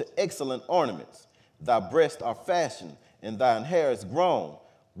come to excellent ornaments. Thy breasts are fashioned, and thine hair is grown,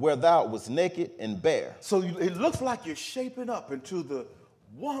 where thou wast naked and bare. So it looks like you're shaping up into the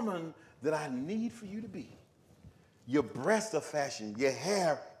woman that I need for you to be. Your breasts are fashioned. Your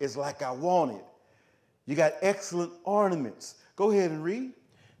hair is like I want it. You got excellent ornaments. Go ahead and read.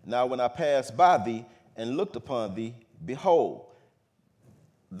 Now when I passed by thee and looked upon thee, behold,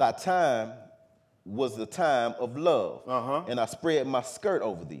 thy time was the time of love. And I spread my skirt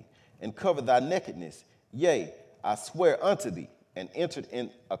over thee and covered thy nakedness. Yea, I swear unto thee and entered in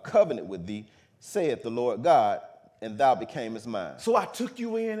a covenant with thee, saith the Lord God, and thou becamest mine. So I took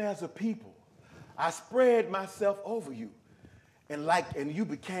you in as a people. I spread myself over you. And you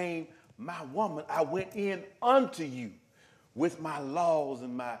became my woman. I went in unto you with my laws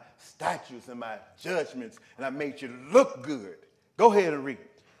and my statutes and my judgments, and I made you look good. Go ahead and read.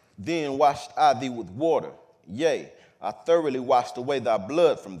 Then washed I thee with water. Yea, I thoroughly washed away thy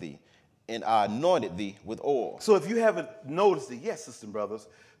blood from thee, and I anointed thee with oil. So if you haven't noticed it yet, sisters and brothers,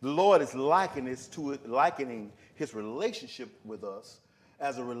 the Lord is likening his relationship with us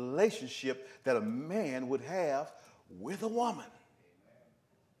as a relationship that a man would have with a woman.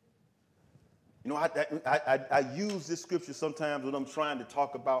 You know, I use this scripture sometimes when I'm trying to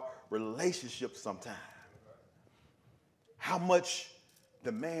talk about relationships sometimes. How much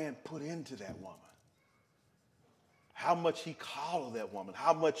the man put into that woman. How much he coddled that woman.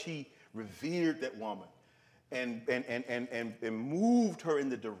 How much he revered that woman. And moved her in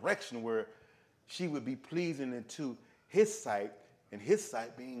the direction where she would be pleasing into his sight, and his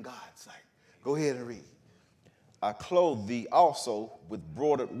sight being God's sight. Go ahead and read. I clothed thee also with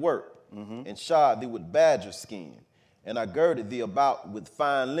broidered work, and shod thee with badger skin, and I girded thee about with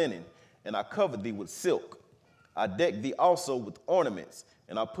fine linen, and I covered thee with silk. I decked thee also with ornaments,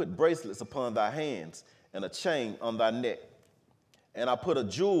 and I put bracelets upon thy hands, and a chain on thy neck. And I put a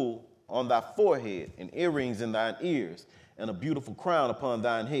jewel on thy forehead, and earrings in thine ears, and a beautiful crown upon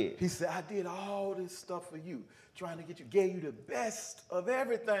thine head. He said, I did all this stuff for you, trying to get you, gave you the best of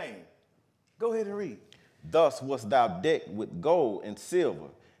everything. Go ahead and read. Thus wast thou decked with gold and silver,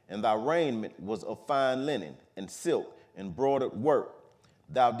 and thy raiment was of fine linen, and silk, and broidered work.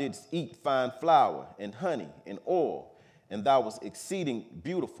 Thou didst eat fine flour, and honey, and oil, and thou wast exceeding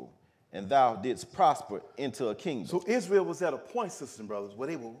beautiful, and thou didst prosper into a kingdom. So Israel was at a point, sisters and brothers, where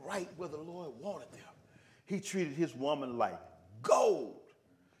they were right where the Lord wanted them. He treated his woman like gold.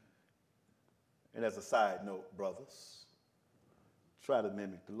 And as a side note, brothers, try to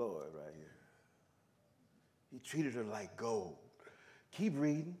mimic the Lord right here. He treated her like gold. Keep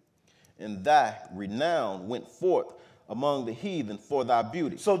reading. And thy renown went forth among the heathen for thy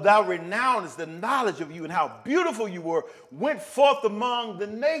beauty. So thy renown is the knowledge of you and how beautiful you were, went forth among the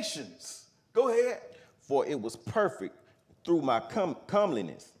nations. Go ahead. For it was perfect through my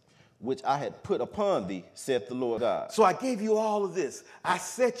comeliness, which I had put upon thee, saith the Lord God. So I gave you all of this. I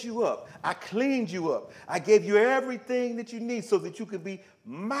set you up. I cleaned you up. I gave you everything that you need so that you could be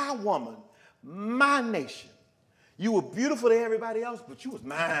my woman, my nation. You were beautiful to everybody else, but you was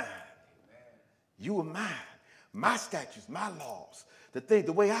mine. You were mine. My statutes, my laws,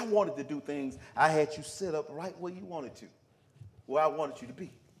 the way I wanted to do things, I had you set up right where you wanted to, where I wanted you to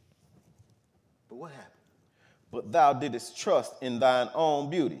be. But what happened? But thou didst trust in thine own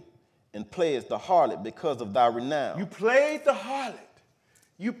beauty, and playedst the harlot because of thy renown. You played the harlot.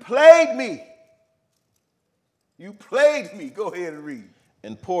 You played me. You played me. Go ahead and read.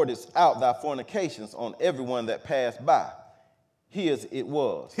 And pouredst out thy fornications on everyone that passed by. His it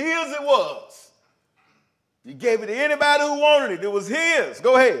was. His it was. You gave it to anybody who wanted it. It was his.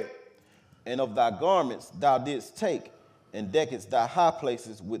 Go ahead. And of thy garments thou didst take, and deckedst thy high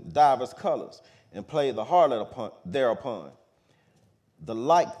places with divers colors, and played the harlot thereupon. The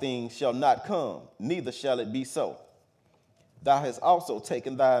like thing shall not come, neither shall it be so. Thou hast also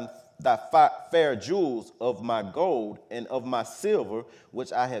taken thy fair jewels of my gold and of my silver,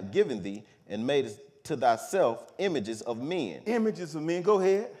 which I have given thee, and madest to thyself images of men. Images of men. Go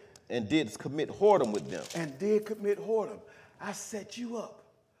ahead. And didst commit whoredom with them. And did commit whoredom. I set you up.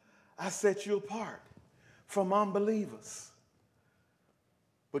 I set you apart from unbelievers.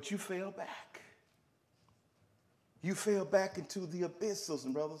 But you fell back. You fell back into the abyss, sisters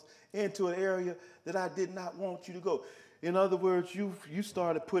and brothers, into an area that I did not want you to go. In other words, you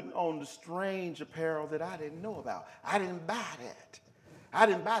started putting on the strange apparel that I didn't know about. I didn't buy that. I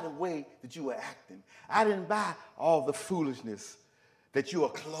didn't buy the way that you were acting. I didn't buy all the foolishness that you are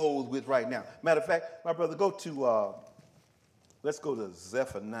clothed with right now. Matter of fact, my brother, let's go to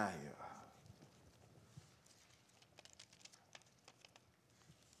Zephaniah.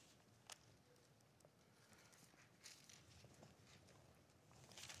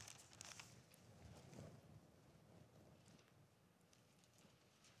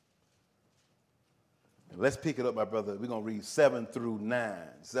 Let's pick it up, my brother. We're going to read 7 through 9.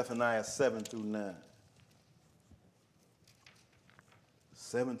 Zephaniah 7 through 9.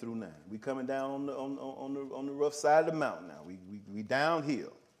 7 through 9. We coming down on the rough side of the mountain now. We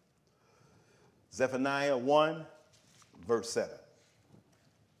downhill. Zephaniah 1, verse 7.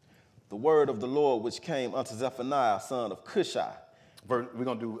 The word of the Lord which came unto Zephaniah, son of Cushi. We're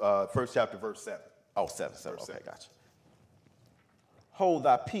going to do first chapter, verse 7. Oh, 7. Verse Okay, 7. gotcha. Hold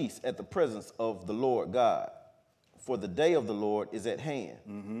thy peace at the presence of the Lord God, for the day of the Lord is at hand.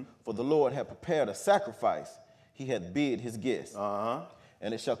 Mm-hmm. For the Lord hath prepared a sacrifice, he hath bid his guests. Uh-huh.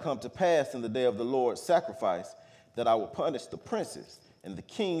 And it shall come to pass in the day of the Lord's sacrifice that I will punish the princes and the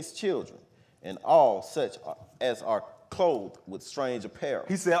king's children and all such as are clothed with strange apparel.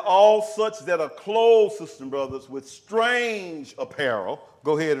 He said, all such that are clothed, sisters and brothers, with strange apparel.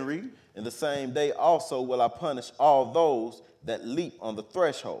 Go ahead and read. In the same day also will I punish all those that leap on the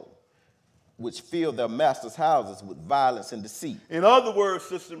threshold, which fill their masters' houses with violence and deceit. In other words,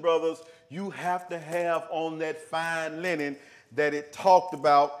 sisters and brothers, you have to have on that fine linen that it talked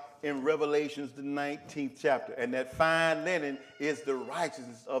about in Revelations, the 19th chapter. And that fine linen is the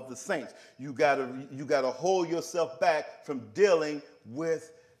righteousness of the saints. You gotta hold yourself back from dealing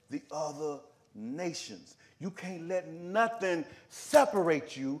with the other nations. You can't let nothing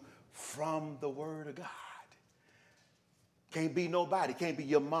separate you from the word of God. Can't be nobody. Can't be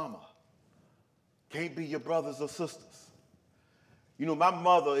your mama. Can't be your brothers or sisters. You know, my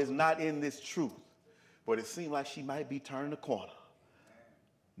mother is not in this truth, but it seemed like she might be turning the corner.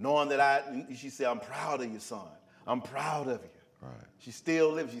 Knowing that she said, I'm proud of you, son. I'm proud of you. Right. She's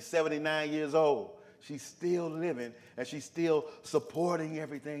still living. She's 79 years old. She's still living, and she's still supporting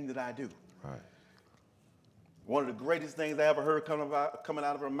everything that I do. Right. One of the greatest things I ever heard coming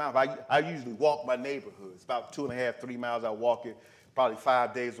out of her mouth, I usually walk my neighborhood. It's about 2.5, 3 miles. I walk it probably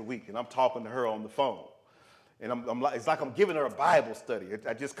 5 days a week, and I'm talking to her on the phone. And it's like I'm giving her a Bible study.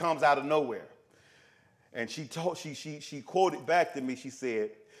 It just comes out of nowhere. And she quoted back to me, she said,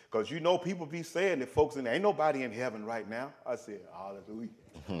 because you know people be saying that folks in there, ain't nobody in heaven right now. I said, hallelujah.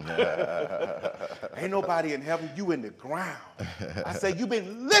 Ain't nobody in heaven, you in the ground. I said, you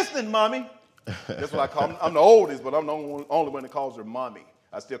been listening, mommy. That's what I call them. I'm the oldest, but I'm the only one that calls her mommy.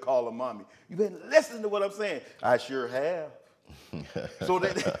 I still call her mommy. You been listening to what I'm saying? I sure have. So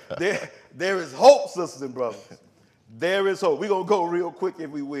there is hope, sisters and brothers. There is hope. We're going to go real quick, if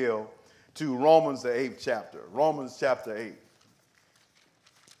we will, to Romans, the 8th chapter. Romans chapter 8.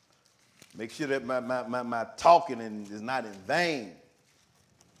 Make sure that my talking is not in vain.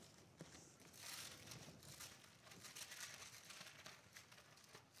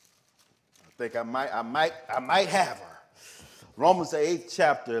 I think I might have her. Romans the 8th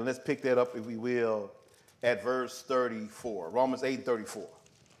chapter, and let's pick that up, if we will, at verse 34. Romans 8:34.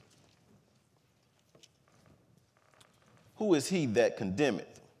 Who is he that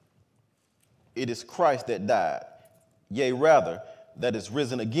condemneth? It is Christ that died, yea, rather, that is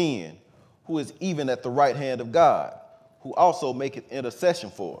risen again, who is even at the right hand of God, who also maketh intercession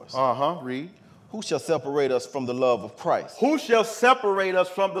for us. Read. Who shall separate us from the love of Christ? Who shall separate us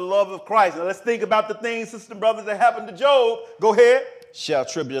from the love of Christ? Now let's think about the things, sisters and brothers, that happened to Job. Go ahead. Shall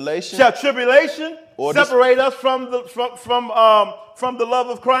tribulation or separate us from the love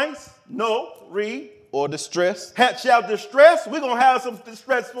of Christ? No. Read. Or distress? Shall distress? We're going to have some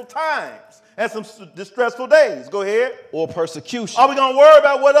distressful times and some distressful days. Go ahead. Or persecution? Are we going to worry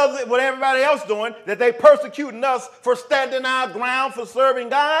about what everybody else doing, that they persecuting us for standing our ground, for serving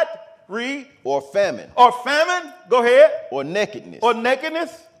God? Read. Or famine? Or famine? Go ahead. Or nakedness? Or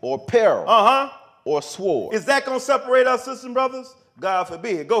nakedness? Or peril? Or sword? Is that going to separate us, sisters and brothers? God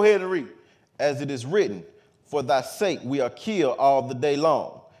forbid. Go ahead and read. As it is written, for thy sake we are killed all the day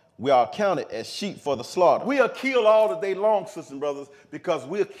long. We are counted as sheep for the slaughter. We are killed all the day long, sisters and brothers, because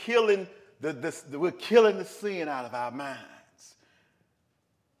we're killing the sin out of our minds.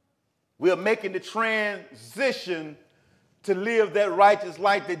 We are making the transition to live that righteous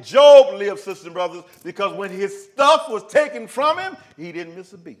life that Job lived, sisters and brothers, because when his stuff was taken from him, he didn't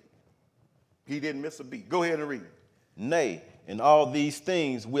miss a beat. He didn't miss a beat. Go ahead and read. Nay, in all these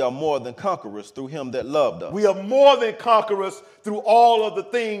things we are more than conquerors through him that loved us. We are more than conquerors through all of the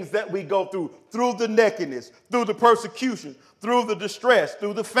things that we go through the nakedness, through the persecution, through the distress,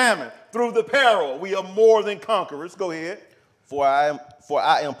 through the famine, through the peril. We are more than conquerors. Go ahead. For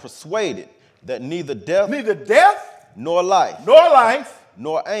I am persuaded that neither death nor life,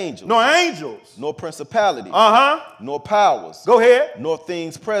 nor angels, nor angels, nor principalities, nor powers, go ahead, nor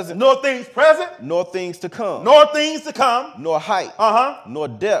things present, nor things present, nor things to come, nor things to come, nor height, nor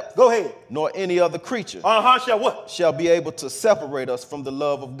depth, go ahead, nor any other creature shall what? shall be able to separate us from the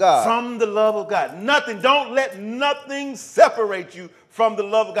love of God. From the love of God. Nothing, don't let nothing separate you from the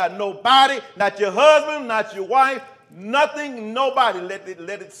love of God. Nobody, not your husband, not your wife, nothing, nobody, let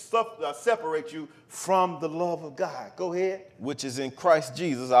it separate you from the love of God. Go ahead. Which is in Christ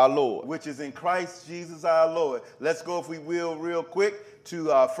Jesus our Lord. Which is in Christ Jesus our Lord. Let's go, if we will, real quick to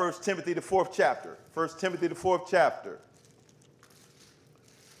 1 Timothy, the 4th chapter. 1 Timothy, the 4th chapter.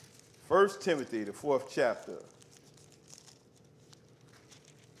 1 Timothy, the 4th chapter.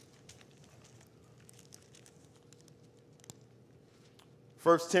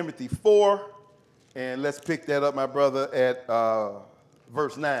 First Timothy 4, and let's pick that up, my brother, at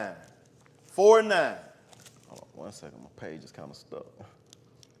verse 9. 4 and 9. Hold on 1 second, my page is kind of stuck.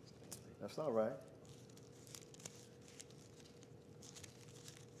 That's all right.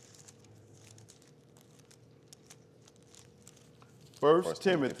 First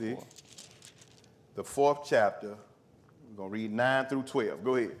Timothy, the 4th chapter. We're going to read 9 through 12.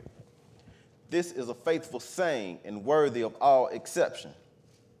 Go ahead. This is a faithful saying and worthy of all exception.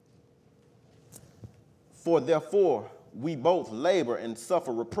 For therefore we both labor and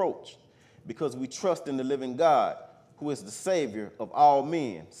suffer reproach, because we trust in the living God, who is the Savior of all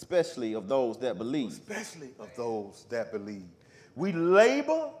men, especially of those that believe. Especially of those that believe. We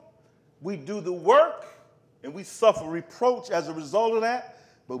labor, we do the work, and we suffer reproach as a result of that,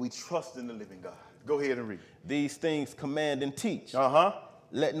 but we trust in the living God. Go ahead and read. These things command and teach.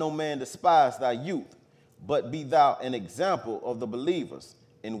 Let no man despise thy youth, but be thou an example of the believers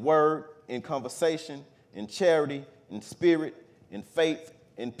in word, in conversation, in charity, in spirit, in faith,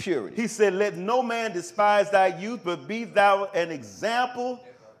 in purity. He said, let no man despise thy youth, but be thou an example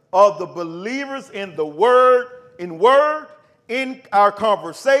of the believers in the word, in our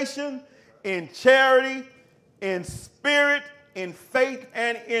conversation, in charity, in spirit, in faith,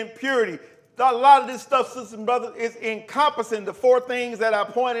 and in purity. A lot of this stuff, sisters and brothers, is encompassing the 4 things that I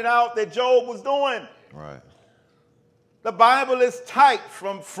pointed out that Job was doing. Right. The Bible is tight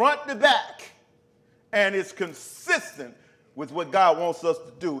from front to back, and it's consistent with what God wants us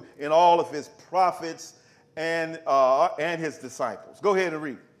to do in all of his prophets and his disciples. Go ahead and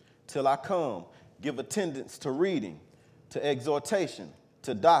read. Till I come, give attendance to reading, to exhortation,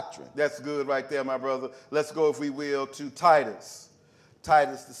 to doctrine. That's good right there, my brother. Let's go, if we will, to Titus.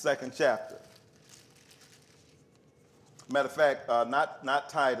 Titus, the 2nd chapter. Matter of fact, not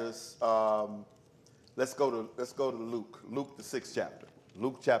Titus. Let's go to Luke. Luke, the 6th chapter.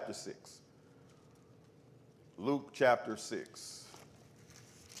 Luke chapter 6. Luke chapter 6.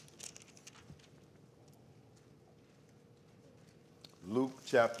 Luke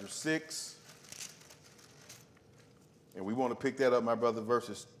chapter 6. And we want to pick that up, my brother,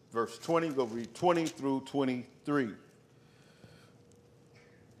 verse 20. Go read 20 through 23.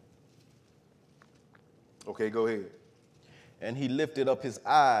 Okay, go ahead. And he lifted up his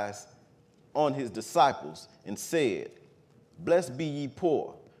eyes on his disciples and said, Blessed be ye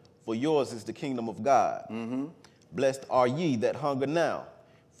poor, for yours is the kingdom of God. Blessed are ye that hunger now,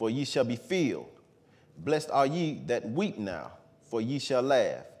 for ye shall be filled. Blessed are ye that weep now, for ye shall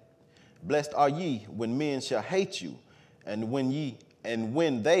laugh. Blessed are ye when men shall hate you, and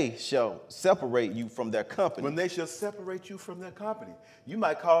when they shall separate you from their company. When they shall separate you from their company. You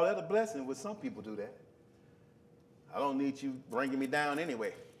might call that a blessing, but some people do that. I don't need you bringing me down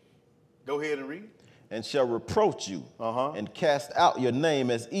anyway. Go ahead and read. And shall reproach you and cast out your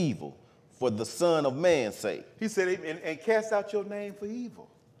name as evil for the Son of Man's sake. He said, and cast out your name for evil.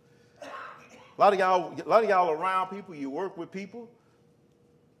 A lot of y'all around people, you work with people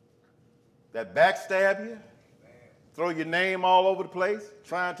that backstab you, throw your name all over the place,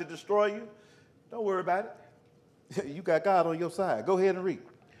 trying to destroy you. Don't worry about it. You got God on your side. Go ahead and read.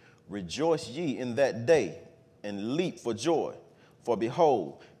 Rejoice ye in that day, and leap for joy. For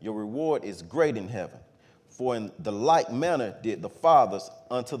behold, your reward is great in heaven. For in the like manner did the fathers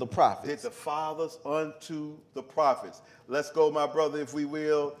unto the prophets. Did the fathers unto the prophets. Let's go, my brother, if we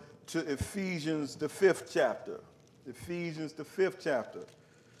will, to Ephesians, the 5th chapter. Ephesians, the 5th chapter.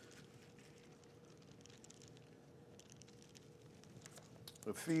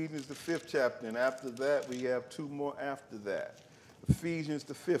 Ephesians, the 5th chapter. And after that, we have 2 more after that. Ephesians,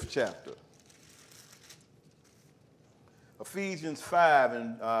 the 5th chapter. Ephesians 5,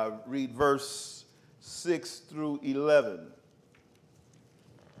 and read verse 6 through 11.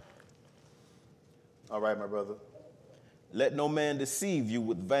 All right, my brother. Let no man deceive you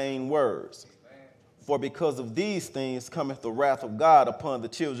with vain words. For because of these things cometh the wrath of God upon the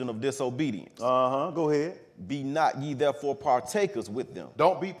children of disobedience. Go ahead. Be not ye therefore partakers with them.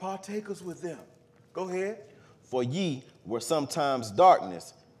 Don't be partakers with them. Go ahead. For ye were sometimes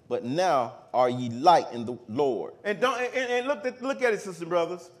darkness, but now are ye light in the Lord. And look at it, sisters and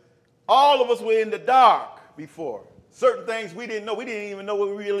brothers. All of us were in the dark before. Certain things we didn't know. We didn't even know what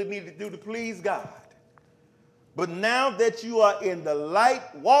we really needed to do to please God. But now that you are in the light,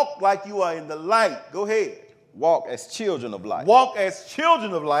 walk like you are in the light. Go ahead. Walk as children of light. Walk as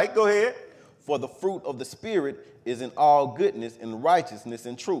children of light. Go ahead. For the fruit of the Spirit is in all goodness and righteousness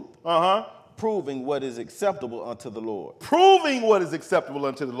and truth. Proving what is acceptable unto the Lord. Proving what is acceptable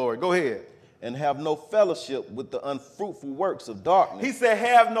unto the Lord. Go ahead. And have no fellowship with the unfruitful works of darkness. He said,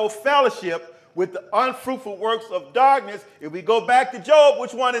 have no fellowship with the unfruitful works of darkness. If we go back to Job,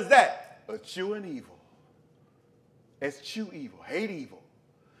 which one is that? Eschewing evil. Eschew evil. Hate evil.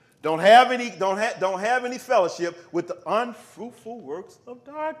 Don't have any fellowship with the unfruitful works of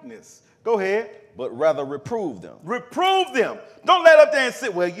darkness. Go ahead. But rather reprove them. Reprove them. Don't let up there and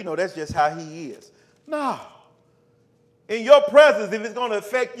sit, well, you know, that's just how he is. No. In your presence, if it's going to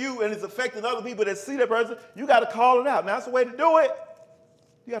affect you and it's affecting other people that see that person, you got to call it out. Now, that's the way to do it.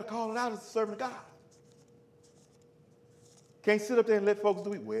 You got to call it out as a servant of God. Can't sit up there and let folks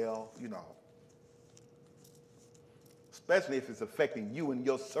do it. Well, you know. Especially if it's affecting you and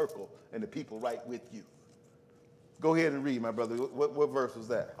your circle and the people right with you. Go ahead and read, my brother. What verse was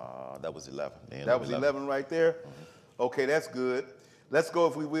that? That was 11. That was 11 right there? Mm-hmm. Okay, that's good. Let's go,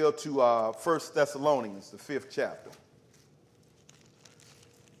 if we will, to 1 Thessalonians, the 5th chapter.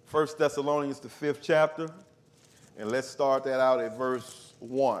 1 Thessalonians, the 5th chapter. And let's start that out at verse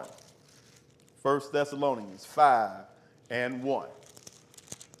 1. 1 Thessalonians 5 and 1.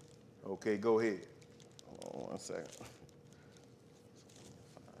 Okay, go ahead. Hold on 1 second.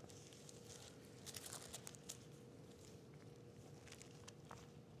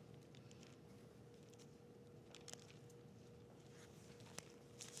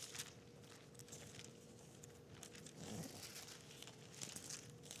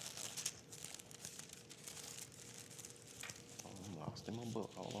 In my book,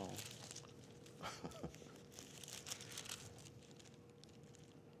 hold on.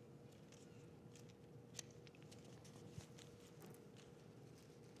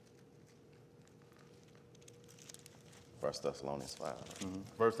 1 Thessalonians 5.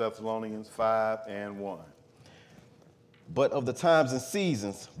 1 Thessalonians 5 and 1. But of the times and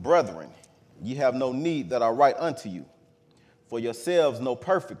seasons, brethren, ye have no need that I write unto you. For yourselves know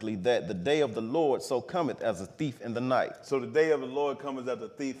perfectly that the day of the Lord so cometh as a thief in the night. So the day of the Lord cometh as a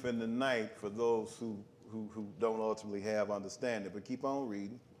thief in the night for those who don't ultimately have understanding. But keep on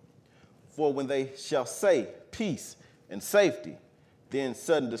reading. For when they shall say peace and safety, then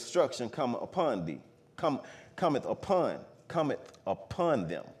sudden destruction cometh upon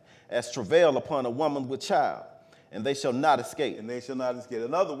them, as travail upon a woman with child, and they shall not escape. And they shall not escape.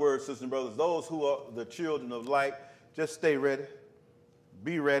 In other words, sisters and brothers, those who are the children of light, just stay ready.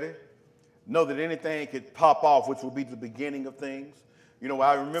 Be ready. Know that anything could pop off, which will be the beginning of things. You know,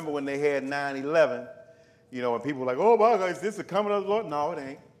 I remember when they had 9/11, you know, and people were like, oh, my God, is this the coming of the Lord? No, it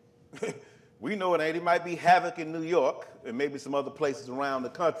ain't. We know it ain't. It might be havoc in New York and maybe some other places around the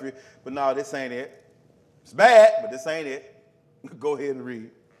country, but no, this ain't it. It's bad, but this ain't it. Go ahead and read.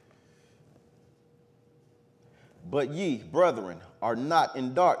 But ye, brethren, are not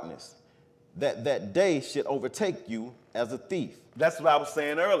in darkness, that day should overtake you as a thief. That's what I was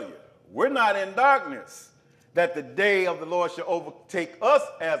saying earlier. We're not in darkness, that the day of the Lord shall overtake us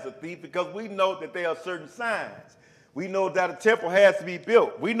as a thief, because we know that there are certain signs. We know that a temple has to be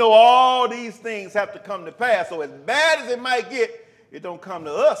built. We know all these things have to come to pass. So as bad as it might get, it don't come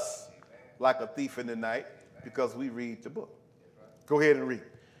to us like a thief in the night, because we read the book. Go ahead and read.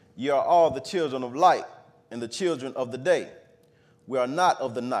 Ye are all the children of light and the children of the day. We are not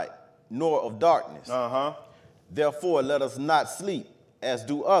of the night, nor of darkness. Therefore, let us not sleep as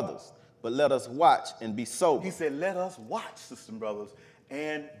do others, but let us watch and be sober. He said, let us watch, sisters and brothers,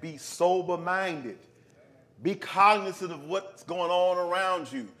 and be sober-minded. Be cognizant of what's going on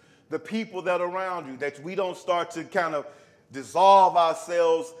around you, the people that are around you, that we don't start to kind of dissolve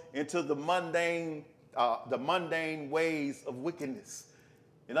ourselves into the mundane ways of wickedness.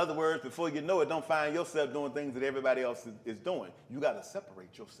 In other words, before you know it, don't find yourself doing things that everybody else is doing. You got to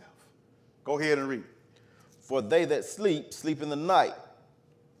separate yourself. Go ahead and read. For they that sleep, sleep in the night,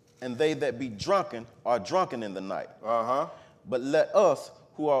 and they that be drunken are drunken in the night. But let us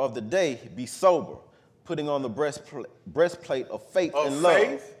who are of the day be sober, putting on the breastplate of faith and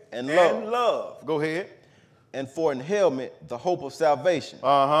love. Go ahead. And for an helmet, the hope of salvation.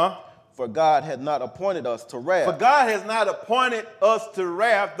 For God had not appointed us to wrath. For God has not appointed us to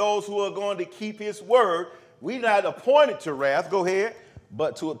wrath, those who are going to keep his word. We're not appointed to wrath. Go ahead.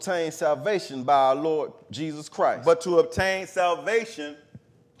 But to obtain salvation by our Lord Jesus Christ. But to obtain salvation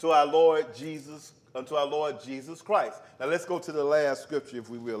to our Lord Jesus, unto our Lord Jesus Christ. Now let's go to the last scripture, if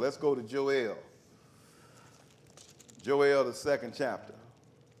we will. Let's go to Joel. Joel, the 2nd chapter.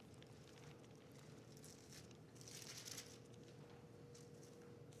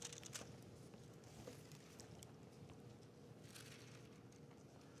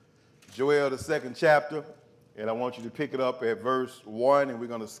 Joel, the 2nd chapter, and I want you to pick it up at verse 1, and we're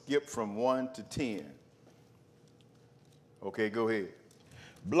going to skip from 1 to 10. Okay, go ahead.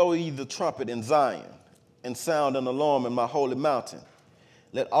 Blow ye the trumpet in Zion, and sound an alarm in my holy mountain.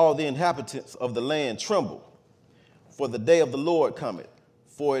 Let all the inhabitants of the land tremble, for the day of the Lord cometh,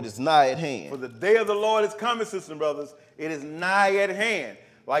 for it is nigh at hand. For the day of the Lord is coming, sisters and brothers. It is nigh at hand.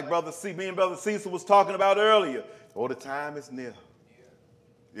 Like me and Brother Cecil was talking about earlier. Oh, the time is near.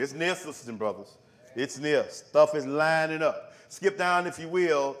 It's near, sisters and brothers. It's near. Stuff is lining up. Skip down, if you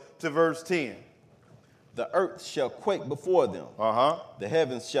will, to verse 10. The earth shall quake before them. The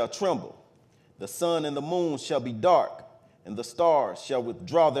heavens shall tremble. The sun and the moon shall be dark, and the stars shall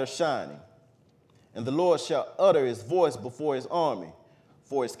withdraw their shining. And the Lord shall utter his voice before his army,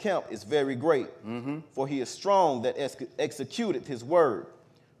 for his camp is very great. For he is strong that executeth his word.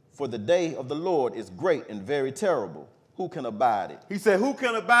 For the day of the Lord is great and very terrible. Who can abide it? He said, who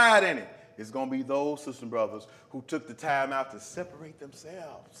can abide in it? It's going to be those, sisters and brothers, who took the time out to separate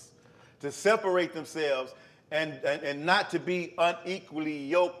themselves. To separate themselves and not to be unequally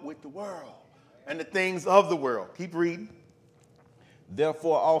yoked with the world and the things of the world. Keep reading.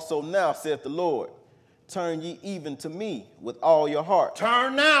 Therefore also now, saith the Lord, turn ye even to me with all your heart.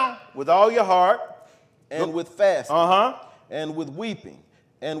 Turn now with all your heart. And with fasting. And with weeping.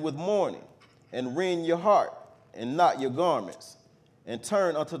 And with mourning. And rend your heart and not your garments. And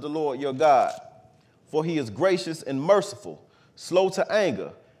turn unto the Lord your God. For he is gracious and merciful, slow to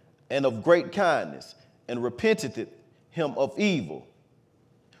anger, and of great kindness, and repenteth him of evil.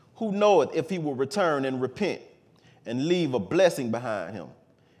 Who knoweth if he will return and repent, and leave a blessing behind him,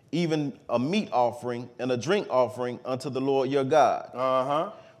 even a meat offering and a drink offering unto the Lord your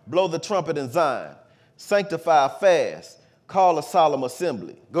God. Blow the trumpet in Zion, sanctify a fast, call a solemn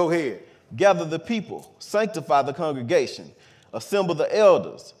assembly. Go ahead. Gather the people, sanctify the congregation, assemble the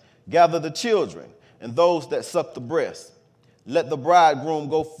elders, gather the children, and those that suck the breast. Let the bridegroom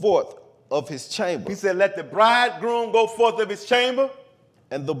go forth of his chamber. He said, let the bridegroom go forth of his chamber.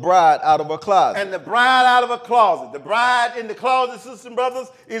 And the bride out of her closet. And the bride out of her closet. The bride in the closet, sisters and brothers,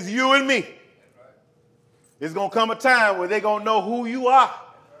 is you and me. There's going to come a time where they're going to know who you are.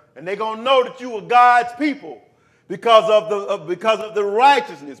 And they're going to know that you are God's people because of the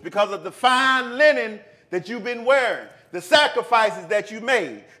righteousness, because of the fine linen that you've been wearing, the sacrifices that you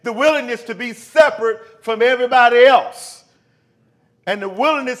made, the willingness to be separate from everybody else, and the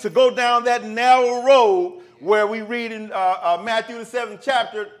willingness to go down that narrow road where we read in Matthew the 7th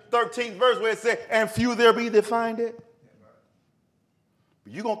chapter, 13th verse, where it says, and few there be that find it.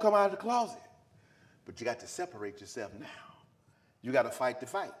 But you're going to come out of the closet. But you got to separate yourself now. You got to fight the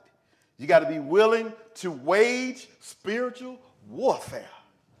fight. You got to be willing to wage spiritual warfare.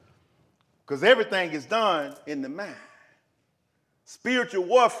 Because everything is done in the mind. Spiritual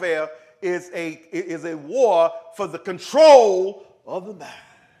warfare is a war for the control of the mind.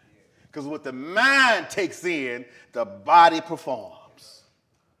 Because what the mind takes in, the body performs.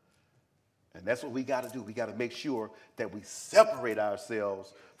 And that's what we got to do. We got to make sure that we separate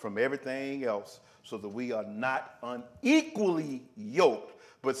ourselves from everything else so that we are not unequally yoked,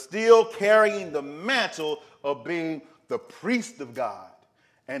 but still carrying the mantle of being the priest of God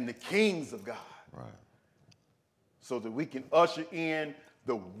and the kings of God. Right. So that we can usher in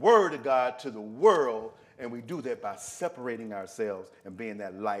the word of God to the world, and we do that by separating ourselves and being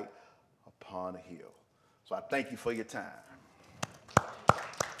that light upon a hill. So I thank you for your time.